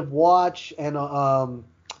 End of Watch, and a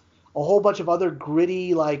whole bunch of other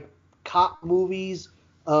gritty like cop movies.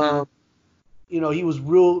 You know, he was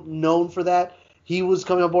real known for that. He was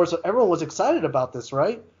coming on board, so everyone was excited about this,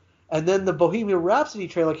 right? And then the Bohemian Rhapsody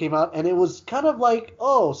trailer came out, and it was kind of like,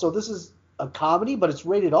 oh, so this is a comedy, but it's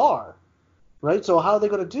rated R, right? So how are they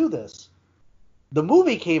going to do this? The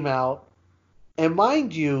movie came out, and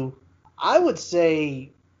mind you, I would say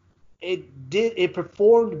it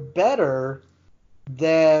performed better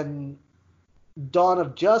than Dawn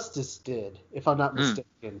of Justice did, if I'm not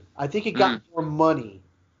mistaken. I think it got more money.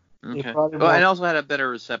 Okay. Well, and also had a better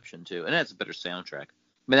reception too, and it has a better soundtrack.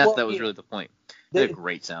 I mean, that was really the point. They had a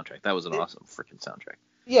great soundtrack. That was an awesome freaking soundtrack.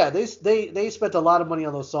 Yeah, they spent a lot of money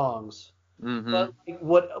on those songs. But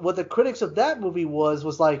what the critics of that movie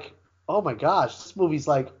was like, oh my gosh, this movie's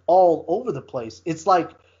like all over the place. It's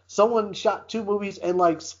like someone shot 2 movies and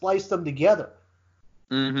like spliced them together.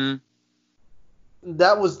 That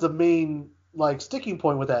was the main like sticking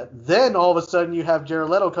point with that. Then all of a sudden you have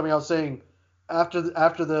Jared Leto coming out saying, after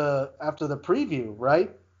the preview, right?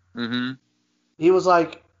 He was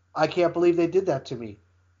like, I can't believe they did that to me.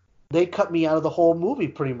 They cut me out of the whole movie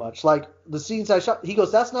pretty much. Like the scenes I shot, he goes,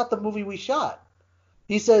 that's not the movie we shot.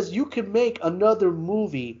 He says, you can make another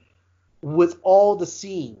movie with all the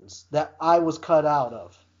scenes that I was cut out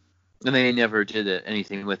of. And they never did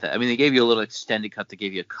anything with it. I mean, they gave you a little extended cut. They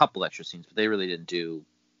gave you a couple extra scenes, but they really didn't do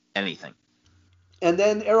anything. And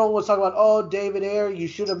then everyone was talking about, oh, David Ayer, you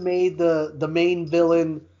should have made the main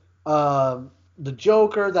villain the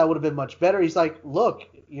Joker. That would have been much better. He's like, look,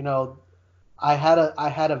 you know, I had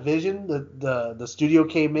a vision. The studio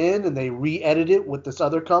came in and they re-edited it with this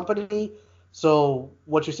other company. So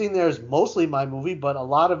what you're seeing there is mostly my movie, but a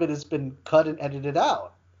lot of it has been cut and edited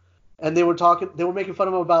out. And they were making fun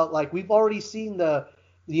of him about like, we've already seen the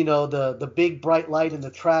big bright light and the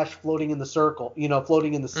trash floating in the circle,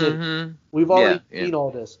 floating in the city. We've already seen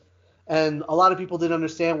all this. And a lot of people didn't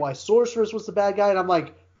understand why Sorceress was the bad guy. And I'm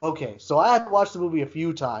like, okay, so I had to watch the movie a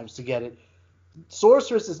few times to get it.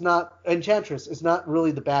 Enchantress is not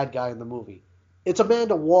really the bad guy in the movie. it's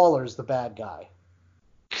Amanda Waller's the bad guy.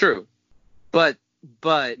 True. But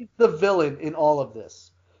She's the villain in all of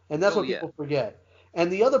this. And that's what people forget.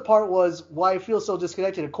 And the other part was why I feel so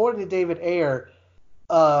disconnected. According to David Ayer,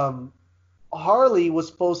 Harley was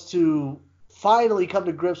supposed to finally come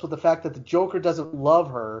to grips with the fact that the Joker doesn't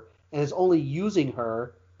love her and is only using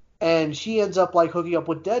her, and she ends up like hooking up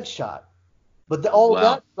with Deadshot. But all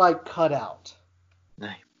that like cut out.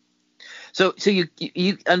 So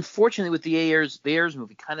you unfortunately with the Ayers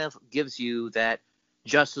movie kind of gives you that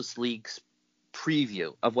Justice League's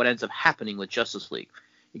preview of what ends up happening with Justice League.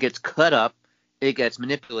 It gets cut up, it gets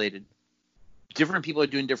manipulated. Different people are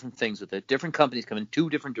doing different things with it. Different companies come in, 2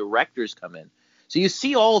 different directors come in. So you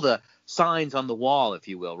see all the signs on the wall, if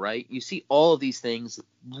you will, right? You see all of these things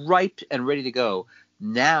ripe and ready to go.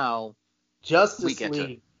 Now Justice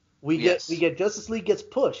League. We get Justice League gets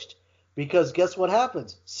pushed because guess what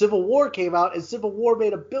happens? Civil War came out and Civil War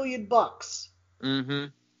made $1 billion. Mm-hmm.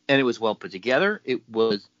 And it was well put together. It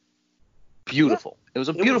was beautiful. Yeah. It was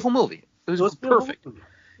a beautiful movie. It was perfect.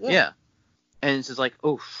 Yeah. And it's just like,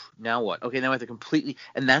 now what? Okay, now I have to completely.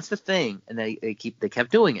 And that's the thing. And they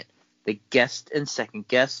kept doing it. They guessed and second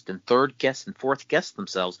guessed and third guessed and fourth guessed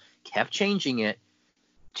themselves. Kept changing it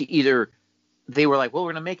to either. They were like, well,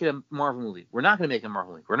 we're going to make it a Marvel movie. We're not going to make it a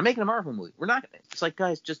Marvel movie. We're going to make it a Marvel movie. We're not going to. It's like,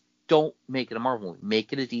 guys, just don't make it a Marvel movie.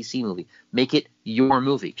 Make it a DC movie. Make it your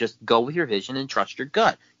movie. Just go with your vision and trust your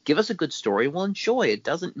gut. Give us a good story. We'll enjoy it. It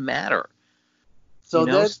doesn't matter. So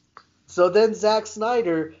then Zack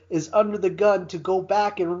Snyder is under the gun to go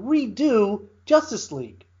back and redo Justice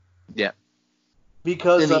League. Yeah.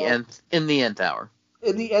 Because in the nth hour.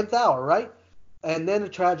 In the nth hour, right? And then a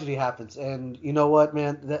tragedy happens. And you know what,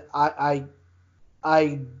 man?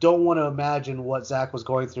 I don't want to imagine what Zack was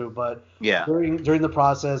going through, but during the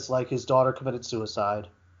process, like his daughter committed suicide.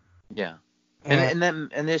 Yeah. And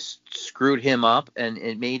this screwed him up, and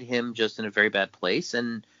it made him just in a very bad place,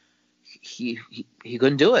 and he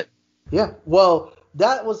couldn't do it. Yeah. Well,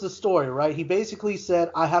 that was the story, right? He basically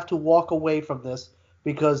said, I have to walk away from this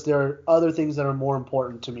because there are other things that are more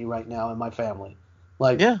important to me right now in my family.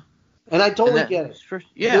 Like, yeah. And I totally get it.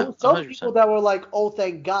 There were some 100%. People that were like, oh,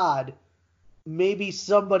 thank God, maybe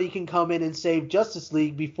somebody can come in and save Justice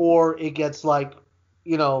League before it gets like,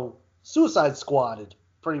 Suicide Squadded,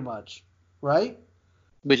 pretty much, right?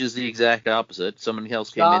 Which is the exact opposite. Somebody else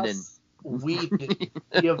came in and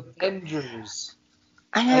the Avengers.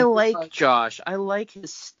 I like Josh. I like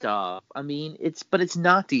his stuff. I mean, it's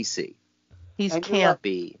not DC. He's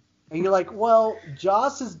campy. And you're like, well,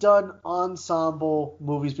 Joss has done ensemble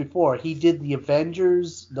movies before. He did the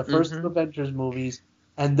Avengers, the first Avengers movies,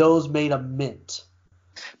 and those made a mint.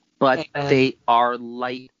 But they are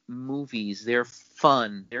light movies. They're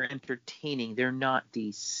fun. They're entertaining. They're not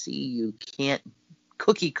DC. You can't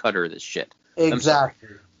cookie cutter this shit. Exactly.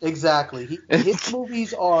 His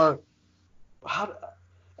movies are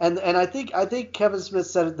and I think Kevin Smith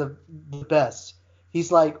said it the best. He's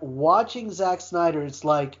like, watching Zack Snyder, it's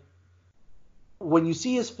like when you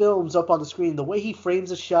see his films up on the screen, the way he frames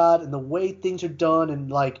a shot and the way things are done, and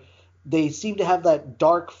like they seem to have that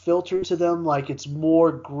dark filter to them, like it's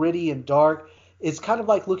more gritty and dark. It's kind of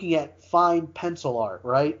like looking at fine pencil art,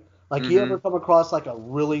 right? Like you ever come across like a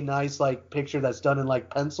really nice like picture that's done in like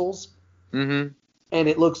pencils? Mm-hmm. And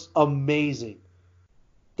it looks amazing.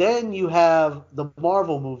 Then you have the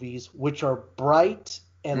Marvel movies, which are bright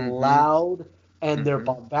and loud, and they're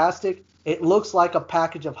bombastic. It looks like a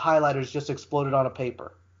package of highlighters just exploded on a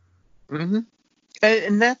paper. Mm-hmm.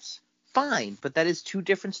 And that's fine, but that is 2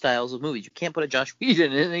 different styles of movies. You can't put a Josh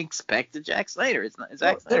Whedon in and expect a Zack Snyder. It's not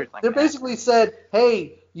Zack Snyder. They basically said,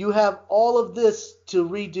 hey, you have all of this to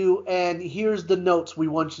redo, and here's the notes we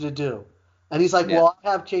want you to do. And he's like, well,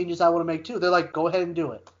 I have changes I want to make too. They're like, go ahead and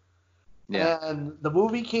do it. Yeah. And the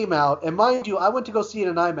movie came out, and mind you, I went to go see it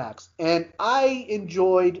in IMAX, and I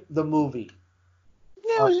enjoyed the movie.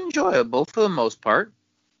 Yeah, it was enjoyable for the most part.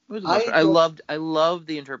 I loved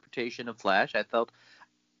the interpretation of Flash. I felt,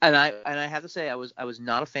 and I have to say, I was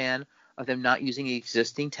not a fan of them not using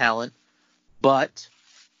existing talent, but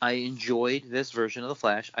I enjoyed this version of the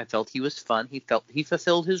Flash. I felt he was fun. He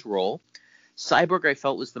fulfilled his role. Cyborg, I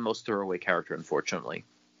felt, was the most throwaway character, unfortunately.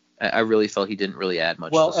 I really felt he didn't really add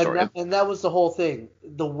much to the story. And that was the whole thing.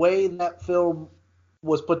 The way that film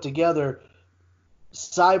was put together,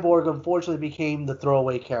 Cyborg unfortunately became the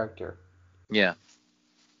throwaway character. Yeah,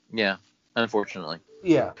 unfortunately.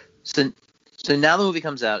 Yeah. So now the movie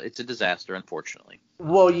comes out. It's a disaster, unfortunately.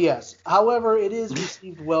 Well, yes. However, it is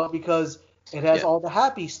received well because it has all the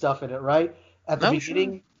happy stuff in it, right? At the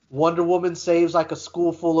beginning, Wonder Woman saves like a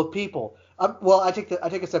school full of people. Well, I take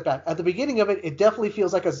a step back. At the beginning of it, it definitely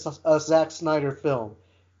feels like a Zack Snyder film.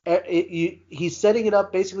 He's setting it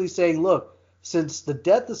up, basically saying, look, since the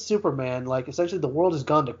death of Superman, like essentially the world has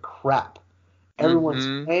gone to crap.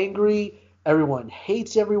 Everyone's angry. Everyone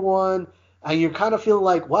hates everyone. And you're kind of feeling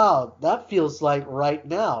like, wow, that feels like right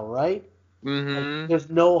now, right? Like, there's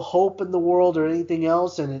no hope in the world or anything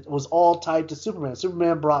else, and it was all tied to Superman.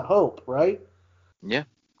 Superman brought hope, right? Yeah.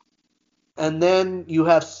 And then you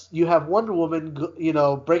have Wonder Woman,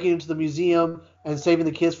 breaking into the museum and saving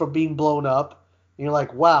the kids from being blown up. And you're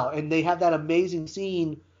like, wow. And they have that amazing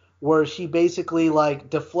scene where she basically like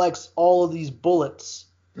deflects all of these bullets.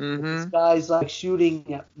 This guy's like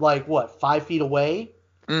shooting at, like, what, 5 feet away?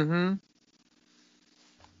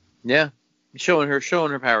 Yeah. Showing her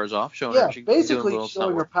powers off. Basically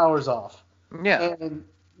showing her powers off. Yeah. And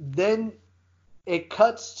then it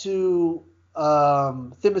cuts to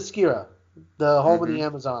Themyscira, the home of the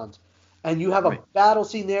Amazons. And you have a battle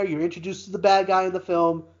scene there. You're introduced to the bad guy in the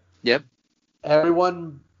film. Yep.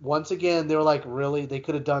 Everyone, once again, they were like, really? They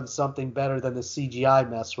could have done something better than the CGI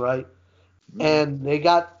mess, right? And they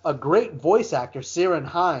got a great voice actor, Ciarán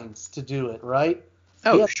Hinds, to do it, right?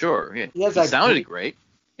 Oh, sure. Yeah. He sounded great.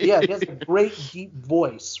 Yeah, he has a great deep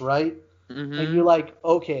voice, right? And you're like,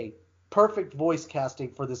 okay, perfect voice casting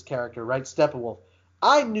for this character, right? Steppenwolf.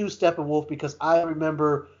 I knew Steppenwolf because I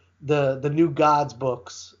remember the New Gods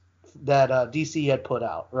books that DC had put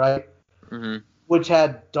out, right? Which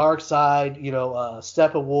had Darkseid,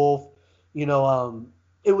 Steppenwolf,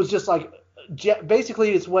 it was just like,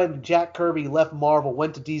 basically it's when Jack Kirby left Marvel,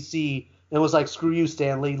 went to DC, and was like, screw you,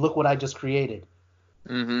 Stan Lee, look what I just created.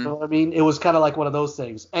 You know what I mean? It was kind of like one of those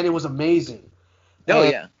things, and it was amazing. Oh,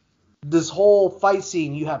 yeah. This whole fight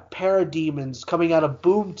scene, you have parademons coming out of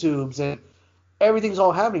boom tubes, and everything's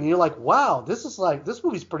all happening, and you're like, wow, this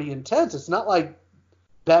movie's pretty intense. It's not like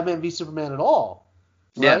Batman v Superman at all.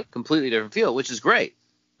 Right? Yeah, completely different feel, which is great.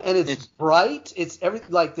 And it's bright. It's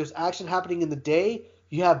like there's action happening in the day.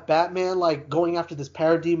 You have Batman like going after this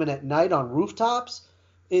parademon at night on rooftops.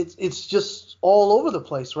 It's just all over the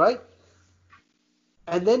place, right?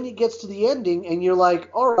 And then it gets to the ending, and you're like,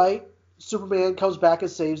 all right, Superman comes back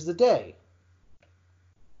and saves the day.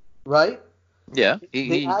 Right? Yeah,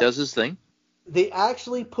 he does his thing. They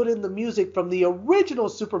actually put in the music from the original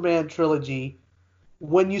Superman trilogy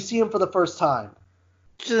when you see him for the first time.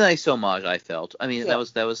 Which is a nice homage, I felt. I mean, that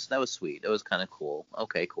was sweet. That was kind of cool.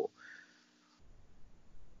 Okay, cool.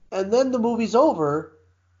 And then the movie's over,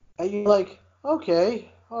 and you're like,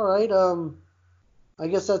 okay, all right, I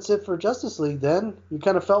guess that's it for Justice League then. You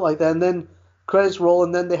kind of felt like that. And then credits roll,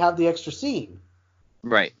 and then they have the extra scene.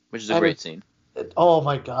 Right, which is a great scene. Oh,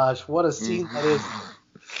 my gosh, what a scene that is.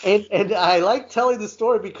 And I like telling the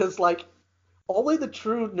story because, like, only the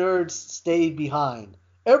true nerds stayed behind.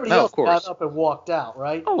 Everybody else got up and walked out,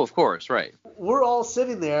 right? Oh, of course, right. We're all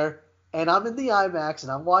sitting there, and I'm in the IMAX,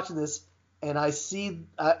 and I'm watching this, and I see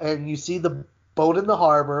and you see the boat in the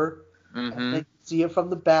harbor, and then you see it from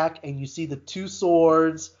the back, and you see the two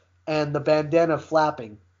swords and the bandana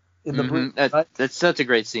flapping in the breeze. Right? That's such a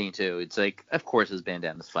great scene, too. It's like, of course his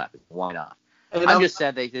bandana's flapping. Why not? And I'm just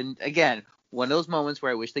sad they didn't. Again, one of those moments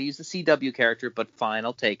where I wish they used the CW character, but fine,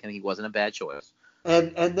 I'll take him. He wasn't a bad choice.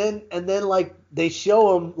 And then like they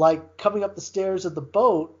show him like coming up the stairs of the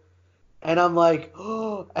boat, and I'm like,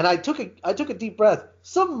 oh, and I took a deep breath.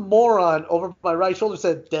 Some moron over my right shoulder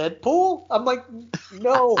said, "Deadpool?" I'm like,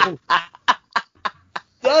 no,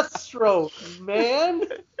 Deathstroke, man.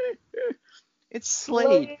 It's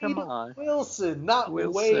Slade. Come on, Wilson, not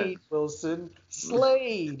Wade Wilson.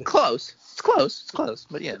 Slade. Close. It's close.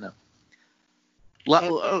 But yeah, no.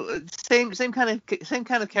 Same kind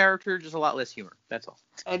of character, just a lot less humor. That's all.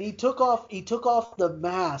 And he took off the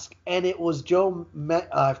mask, and it was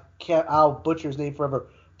I'll butcher his name forever,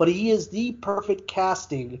 but he is the perfect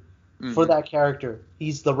casting for that character.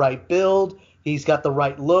 He's the right build. He's got the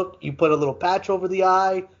right look. You put a little patch over the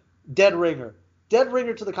eye. Dead ringer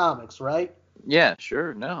to the comics, right? Yeah,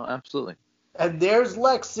 sure. No, absolutely. And there's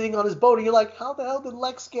Lex sitting on his boat, and you're like, how the hell did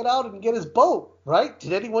Lex get out and get his boat, right?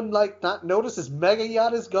 Did anyone, like, not notice his mega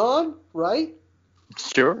yacht is gone, right?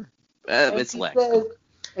 Sure. It's Lex.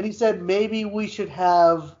 And he said, maybe we should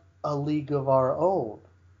have a league of our own.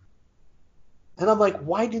 And I'm like,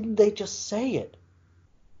 why didn't they just say it?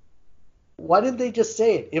 Why didn't they just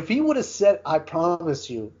say it? If he would have said, I promise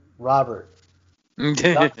you, Robert,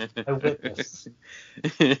 God is my witness.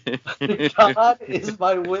 God is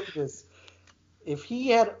my witness. If he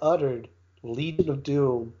had uttered Legion of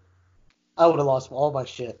Doom, I would have lost all my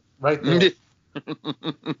shit right there.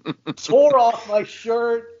 tore off my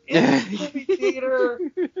shirt in the movie theater,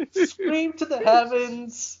 screamed to the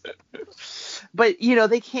heavens. But,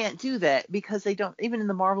 they can't do that because they don't, even in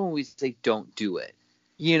the Marvel movies, they don't do it.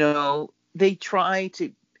 They try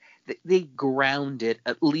to, they ground it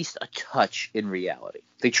at least a touch in reality.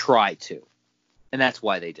 They try to. And that's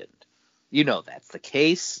why they didn't. That's the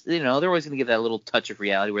case. They're always going to give that little touch of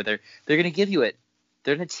reality where they're going to give you it.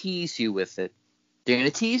 They're going to tease you with it. They're going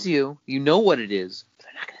to tease you. You know what it is. But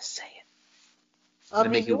they're not going to say it. I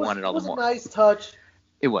mean, make you want it all the more. It was a nice touch.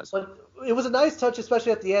 It was. But it was a nice touch,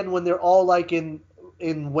 especially at the end when they're all like in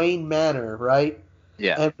Wayne Manor, right?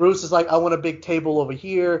 Yeah. And Bruce is like, I want a big table over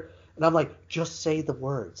here. And I'm like, just say the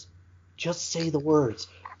words. Just say the words.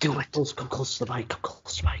 Do it. Come close to the mic. Come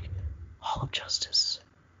close to the mic. Hall of Justice.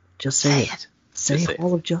 Just say it. Say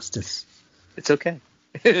Hall of Justice. It's okay.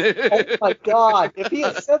 Oh my God! If he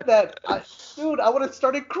had said that, dude, I would have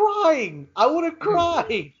started crying. I would have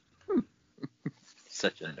cried.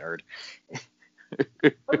 Such a nerd.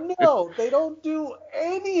 But no, they don't do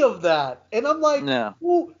any of that, and I'm like, no.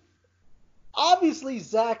 Well, obviously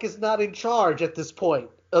Zach is not in charge at this point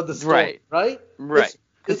of the story, right? Right.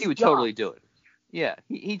 Because he would totally do it. Yeah,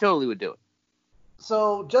 he totally would do it.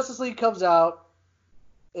 So Justice League comes out.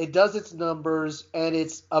 It does its numbers, and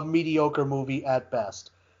it's a mediocre movie at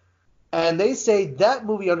best. And they say that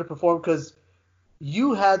movie underperformed because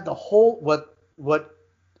you had the whole what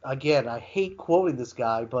again, I hate quoting this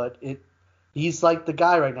guy, but he's like the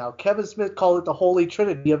guy right now. Kevin Smith called it the holy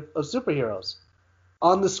trinity of superheroes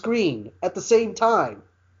on the screen at the same time.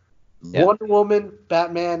 Yeah. Wonder Woman,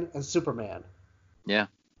 Batman, and Superman. Yeah.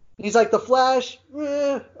 He's like, the Flash,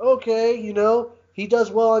 okay, he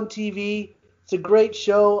does well on TV. It's a great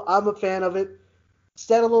show. I'm a fan of it.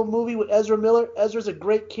 Standalone movie with Ezra Miller. Ezra's a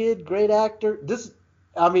great kid, great actor.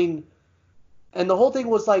 And the whole thing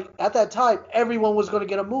was like, at that time, everyone was going to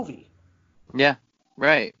get a movie. Yeah,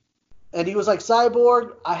 right. And he was like,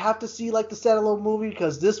 Cyborg, I have to see like the standalone movie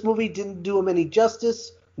because this movie didn't do him any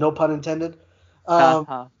justice. No pun intended.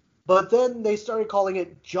 But then they started calling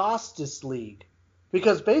it Justice League.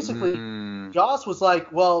 Because basically, Joss was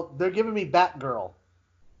like, well, they're giving me Batgirl.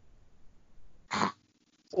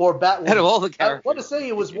 Or Batwoman. Out of all the characters. I want to say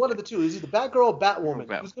it was one of the two. It was either Batgirl or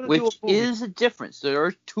Batwoman. Which is a difference. There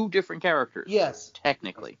are two different characters. Yes.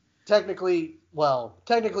 Technically they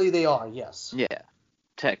are, yes. Yeah,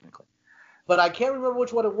 technically. But I can't remember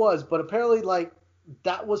which one it was. But apparently, like,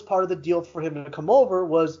 that was part of the deal for him to come over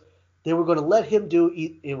was they were going to let him do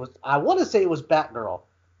it. I want to say it was Batgirl.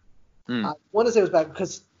 I want to say it was Batgirl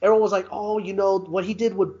because everyone was like, oh, what he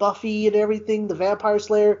did with Buffy and everything, the Vampire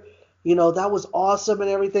Slayer. That was awesome and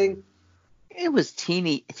everything. It was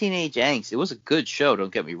teenage angst. It was a good show,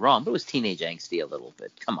 don't get me wrong, but it was teenage angsty a little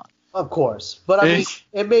bit. Come on. Of course. But I mean,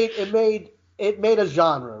 it made a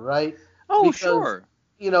genre, right? Oh, because, sure.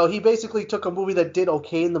 He basically took a movie that did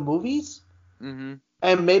okay in the movies and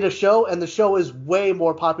made a show, and the show is way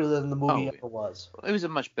more popular than the movie ever was. It was a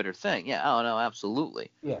much better thing. Yeah, oh no, absolutely.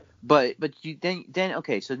 Yeah. But you then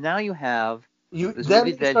okay, so now you have you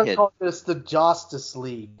start calling this the Justice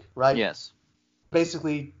League, right? Yes.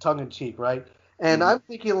 Basically tongue in cheek, right? And I'm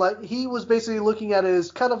thinking like he was basically looking at it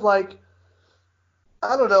as kind of like,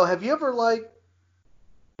 I don't know, have you ever like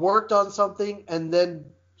worked on something and then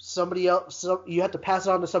somebody else, you had to pass it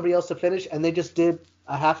on to somebody else to finish and they just did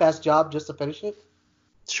a half-assed job just to finish it?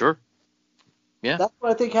 Sure. Yeah. That's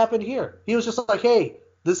what I think happened here. He was just like, hey,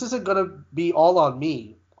 this isn't going to be all on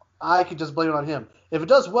me. I could just blame it on him. If it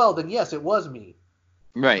does well, then yes, it was me.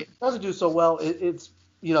 Right. If it doesn't do so well, it's,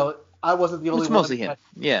 I wasn't the only one. It's mostly him.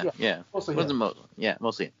 Yeah. Mostly him.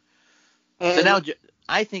 Mostly him. And so now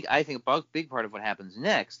I think a big part of what happens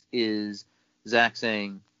next is Zach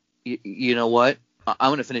saying, you know what? I'm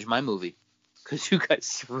going to finish my movie because you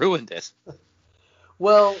guys ruined it.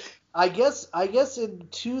 Well, I guess in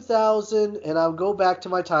 2000, and I'll go back to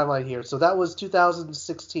my timeline here. So that was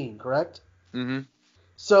 2016, correct? Mm-hmm.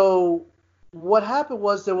 So what happened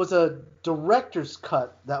was there was a director's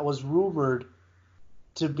cut that was rumored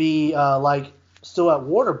to be still at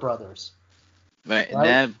Warner Brothers. Right,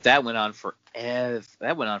 and that went on for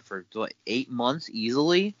 8 months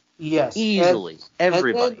easily. Yes, easily.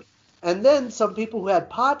 Everybody. And then some people who had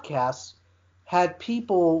podcasts had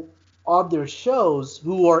people on their shows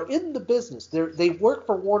who are in the business. They work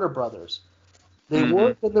for Warner Brothers. They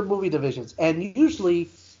work in the movie divisions, and usually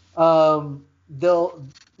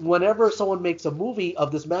whenever someone makes a movie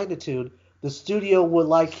of this magnitude, the studio would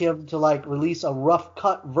like him to release a rough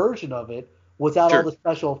cut version of it without all the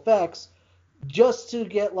special effects, just to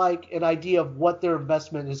get an idea of what their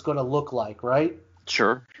investment is going to look like, right?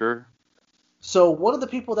 Sure. So one of the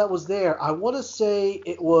people that was there, I want to say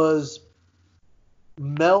it was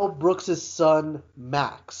Mel Brooks' son,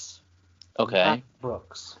 Max. Okay. Max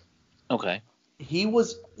Brooks. Okay. He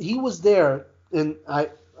was there, and I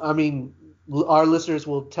mean, our listeners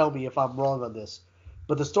will tell me if I'm wrong on this,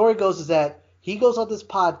 but the story goes is that he goes on this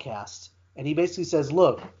podcast and he basically says,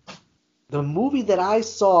 look, the movie that I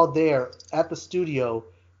saw there at the studio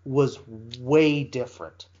was way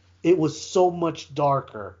different. It was so much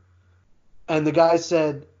darker. And the guy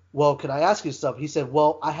said, well, can I ask you something? He said,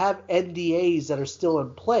 well, I have NDAs that are still in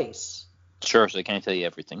place. Sure, so I can't tell you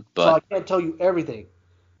everything, So I but can't tell you everything.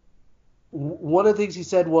 One of the things he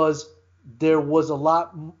said was there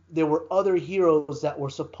were other heroes that were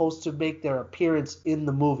supposed to make their appearance in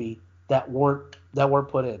the movie that weren't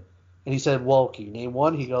put in. And he said, well, can you name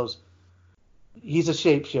one? He goes, he's a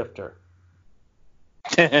shapeshifter.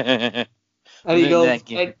 And he goes,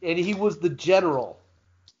 and he was the general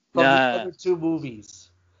from the other two movies.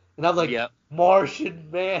 And I'm like, Yep. Martian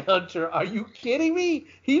Manhunter, are you kidding me?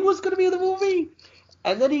 He was going to be in the movie?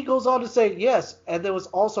 And then he goes on to say, yes, and there was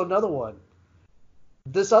also another one.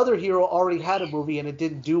 This other hero already had a movie and it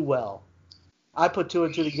didn't do well. I put two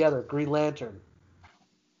and two together, Green Lantern.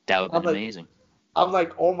 That would have been amazing. I'm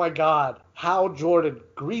like, oh my God, Hal Jordan,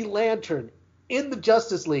 Green Lantern in the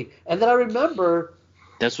Justice League. And then I remember...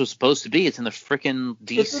 That's what's supposed to be. It's in the frickin'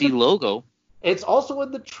 DC logo. It's also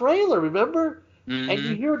in the trailer, remember? Mm-hmm. And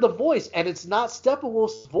you hear the voice, and it's not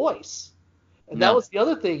Steppenwolf's voice. And that was the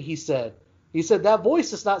other thing he said. He said that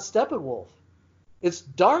voice is not Steppenwolf. It's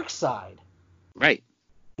Darkseid. Right.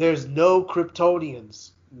 There's no Kryptonians,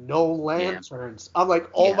 no Lanterns. I'm like,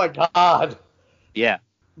 oh my God. Yeah.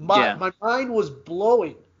 My mind was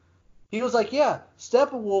blowing. He was like, yeah,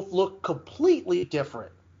 Steppenwolf looked completely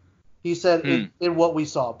different. He said in what we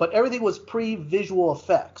saw. But everything was pre-visual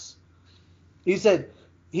effects. He said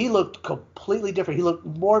he looked completely different. He looked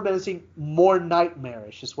more menacing, more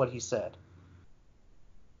nightmarish is what he said.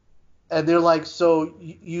 And they're like, so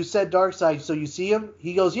you said Darkseid, so you see him?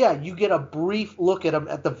 He goes, yeah, you get a brief look at him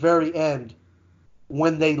at the very end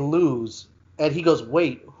when they lose. And he goes,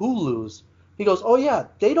 wait, who lose? He goes, oh yeah,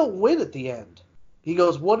 they don't win at the end. He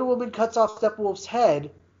goes, Wonder Woman cuts off Steppenwolf's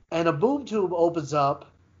head, and a boom tube opens up,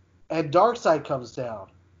 and Darkseid comes down,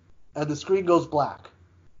 and the screen goes black.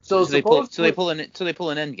 So they pull an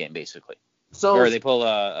Endgame basically. Or they pull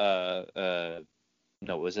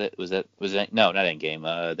no, was it no, not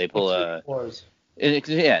Endgame. They pull Infinity Wars.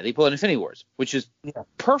 They pull an Infinity Wars, which is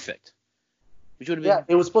perfect. Which would have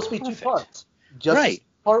been it was supposed to be perfect. 2 parts. Justice League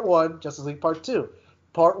Part 1, Justice League Part 2.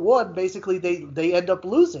 Part 1, basically they end up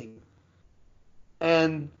losing.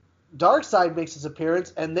 And Darkseid makes his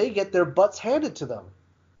appearance, and they get their butts handed to them.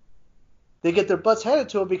 They get their butts handed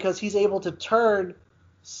to him because he's able to turn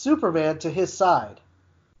Superman to his side.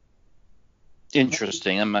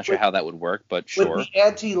 Interesting. I'm not sure how that would work, but sure. With the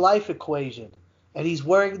anti-life equation. And he's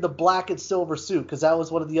wearing the black and silver suit, because that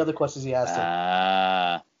was one of the other questions he asked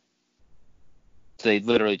him. So they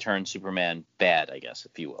literally turned Superman bad, I guess,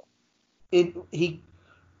 if you will.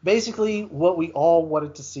 Basically, what we all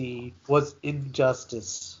wanted to see was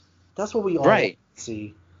injustice. That's what we all wanted to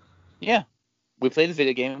see. Yeah. We played the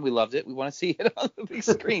video game and we loved it. We want to see it on the big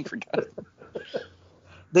screen, for God's sake.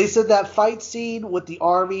 They said that fight scene with the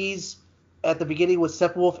armies at the beginning with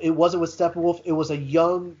Steppenwolf, it wasn't with Steppenwolf, it was a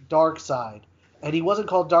young Darkseid. And he wasn't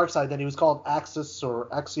called Darkseid then, he was called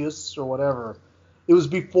Axios or whatever. It was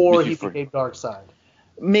before he became Darkseid.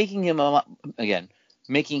 Making him a lot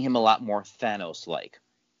more Thanos-like.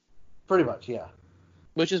 Pretty much, yeah.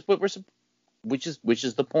 Which is the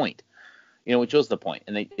point. Which was the point,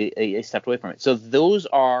 and they stepped away from it. So those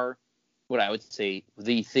are what I would say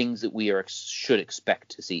the things that we should expect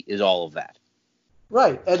to see is all of that.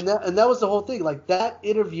 Right, and that was the whole thing. Like, that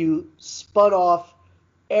interview spun off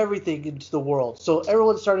everything into the world. So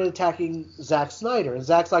everyone started attacking Zack Snyder, and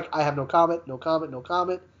Zack's like, I have no comment.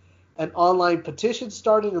 An online petition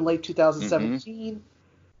started in late 2017. Mm-hmm.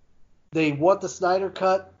 They want the Snyder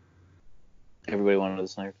Cut. Everybody wanted the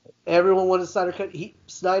Snyder Cut. Everyone wanted the Snyder Cut.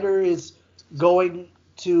 Snyder is going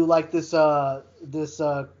to like this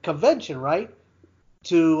convention, right?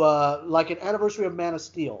 To like an anniversary of Man of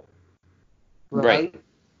Steel, right?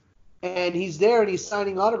 And he's there and he's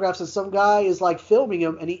signing autographs, and some guy is like filming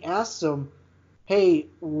him, and he asks him, "Hey,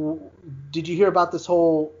 did you hear about this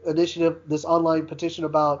whole initiative, this online petition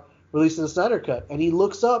about releasing the Snyder Cut?" And he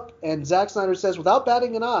looks up, and Zack Snyder says, without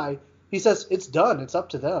batting an eye, he says, "It's done. It's up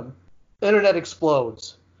to them." Internet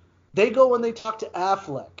explodes. They go and they talk to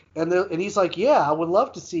Affleck, and he's like, yeah, I would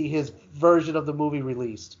love to see his version of the movie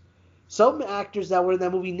released. Some actors that were in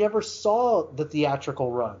that movie never saw the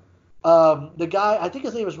theatrical run. The guy, I think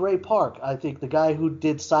his name is Ray Park. I think the guy who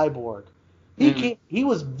did Cyborg. Mhm. He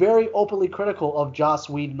was very openly critical of Joss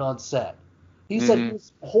Whedon on set. He said he Mhm.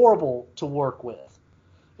 was horrible to work with,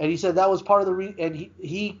 and he said that was part of the and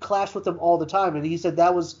he clashed with them all the time, and he said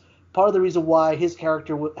that was part of the reason why his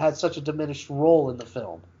character had such a diminished role in the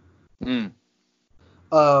film. Mm.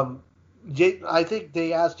 Um, I think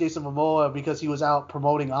they asked Jason Momoa because he was out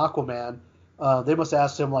promoting Aquaman. They must have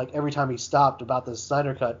asked him like every time he stopped about the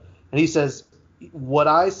Snyder Cut, and he says, "What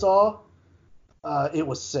I saw, it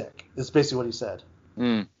was sick." Is basically what he said.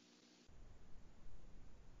 Mm.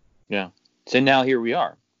 Yeah. So now here we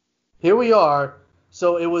are. Here we are.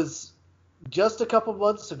 So it was just a couple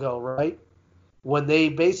months ago, right, when they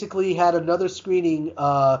basically had another screening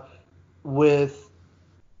with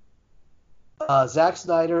Zack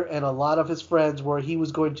Snyder and a lot of his friends, where he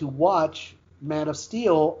was going to watch Man of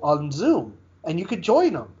Steel on Zoom, and you could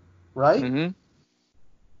join him, right? Mhm.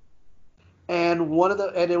 And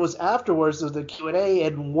it was afterwards of the Q&A,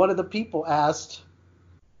 and one of the people asked,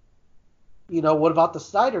 what about the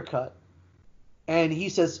Snyder Cut? And he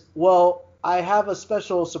says, well, I have a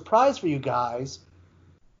special surprise for you guys.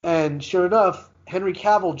 And sure enough, Henry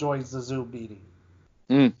Cavill joins the Zoom meeting.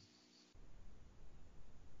 Mm.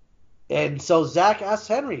 And so Zach asks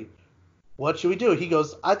Henry, what should we do? He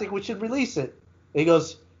goes, I think we should release it. He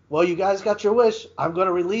goes, well, you guys got your wish. I'm going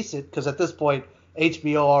to release it, because at this point,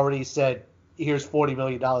 HBO already said, here's $40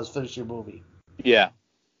 million, finish your movie. Yeah.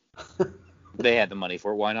 They had the money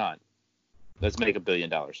for it. Why not? Let's make $1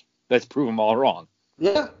 billion. Let's prove them all wrong.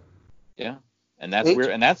 Yeah. Yeah. And that's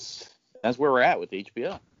where we're at with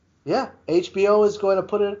HBO. Yeah. HBO is going to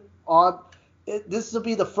put it on. This will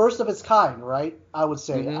be the first of its kind, right? I would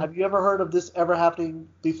say. Mhm. Have you ever heard of this ever happening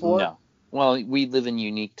before? No. Well, we live in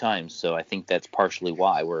unique times, so I think that's partially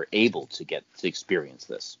why we're able to get to experience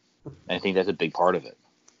this. And I think that's a big part of it,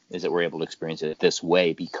 is that we're able to experience it this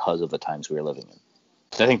way because of the times we're living in.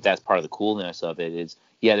 So I think that's part of the coolness of it is,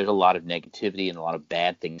 yeah, there's a lot of negativity and a lot of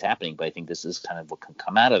bad things happening, but I think this is kind of what can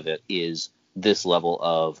come out of it is this level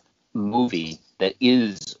of movie that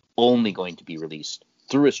is only going to be released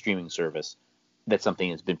through a streaming service. That's something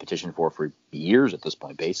that's been petitioned for years at this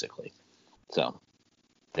point, basically. So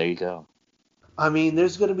there you go. I mean,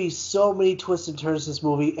 there's going to be so many twists and turns in this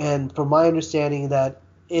movie, and from my understanding, that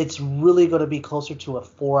it's really going to be closer to a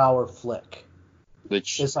 4-hour flick.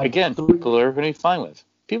 Which, It's like again, people are going to be fine with.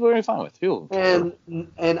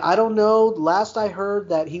 And I don't know. Last I heard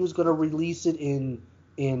that he was going to release it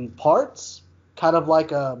in parts, kind of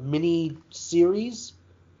like a mini series,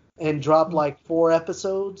 and drop like 4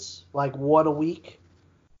 episodes, like one a week,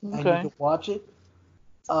 and you Okay. can watch it.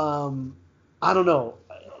 I don't know.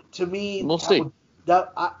 To me, We'll see.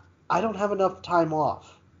 I don't have enough time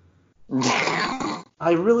off.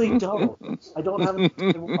 I really don't. I don't have enough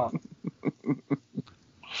time off.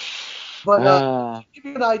 But to give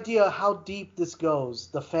you an idea how deep this goes,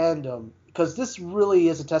 the fandom, because this really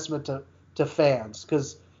is a testament to fans.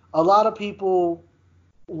 Because a lot of people,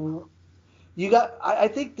 I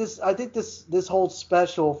think this holds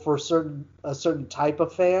special for a certain type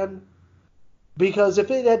of fan. Because if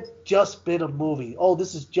it had just been a movie, oh,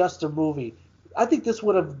 this is just a movie, I think this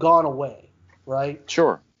would have gone away, right?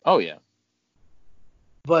 Sure. Oh yeah.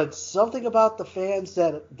 But something about the fans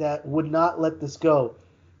that would not let this go.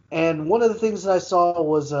 And one of the things that I saw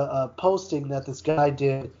was a posting that this guy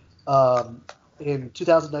did in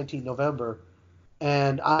 2019 November,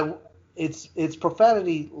 and it's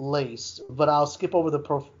profanity laced, but I'll skip over the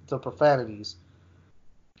profanities.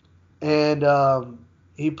 And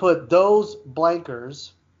he put those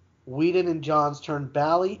blankers, Whedon and Johns turned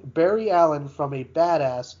Barry Allen from a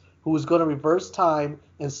badass who was going to reverse time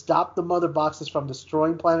and stop the mother boxes from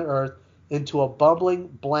destroying planet Earth into a bumbling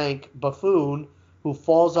blank buffoon who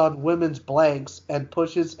falls on women's blanks and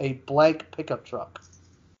pushes a blank pickup truck.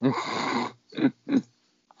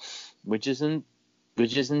 Which is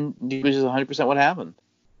 100% what happened.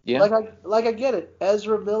 Yeah. Like I get it.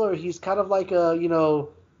 Ezra Miller, he's kind of like a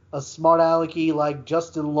smart alecky, like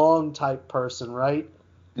Justin Long type person, right?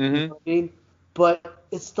 Mm-hmm. You know what I mean? But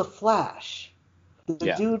it's the Flash.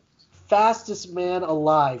 The dude, fastest man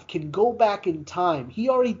alive, can go back in time. He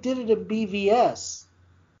already did it in BVS.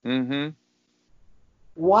 Mm-hmm.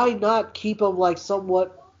 Why not keep him like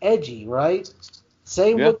somewhat edgy, right?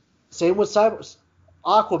 Same with Cyber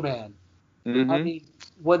Aquaman. Mm-hmm. I mean,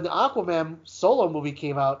 when the Aquaman solo movie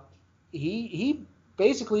came out, he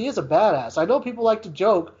basically is a badass. I know people like to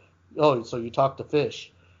joke, oh, so you talk to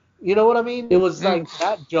fish. You know what I mean? It was like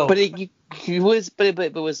that joke. But it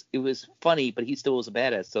was funny, but he still was a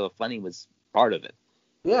badass, so funny was part of it.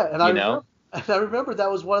 Yeah, and I And I remember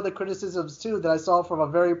that was one of the criticisms too that I saw from a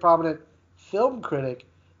very prominent film critic.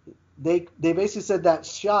 They basically said that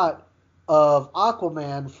shot of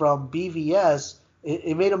Aquaman from BVS,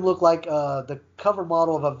 it made him look like the cover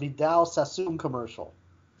model of a Vidal Sassoon commercial.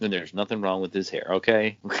 And there's nothing wrong with his hair,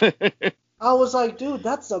 okay? I was like, dude,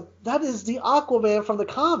 that is the Aquaman from the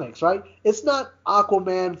comics, right? It's not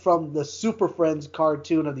Aquaman from the Super Friends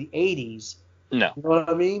cartoon of the 80s. No. You know what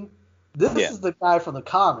I mean? This is the guy from the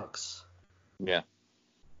comics. Yeah.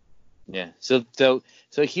 Yeah. So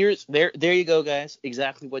here's there you go, guys.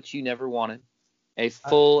 Exactly what you never wanted. A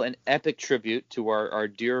full and epic tribute to our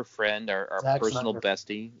dear friend, our personal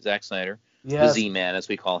bestie, Zack Snyder. Yes. The Z-Man, as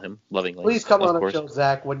we call him, lovingly. Please come on our show,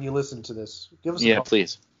 Zach, when you listen to this. Give us a call. Yeah,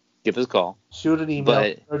 please. Give us a call. Shoot an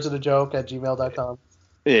email, nerdsofthejoke@gmail.com.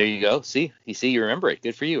 There you go. See, you remember it.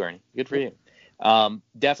 Good for you, Ernie. Good for you.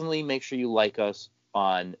 Definitely make sure you like us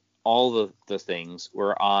on all the things.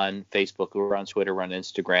 We're on Facebook. We're on Twitter. We're on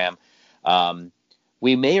Instagram.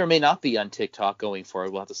 We may or may not be on TikTok going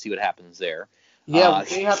forward. We'll have to see what happens there. Yeah,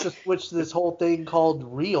 we may have to switch this whole thing called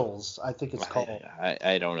Reels, I think it's called.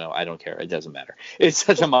 I don't know. I don't care. It doesn't matter. It's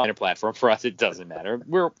such a minor platform for us. It doesn't matter.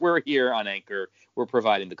 We're here on Anchor. We're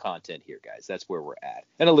providing the content here, guys. That's where we're at.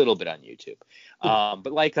 And a little bit on YouTube.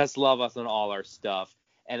 But like us, love us on all our stuff.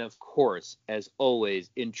 And, of course, as always,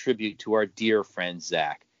 in tribute to our dear friend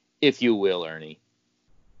Zach, if you will, Ernie.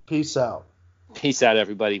 Peace out. Peace out,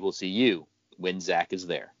 everybody. We'll see you when Zach is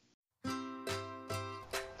there.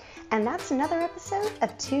 And that's another episode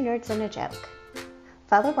of Two Nerds and a Joke.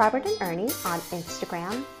 Follow Robert and Ernie on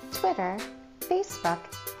Instagram, Twitter, Facebook,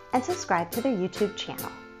 and subscribe to their YouTube channel.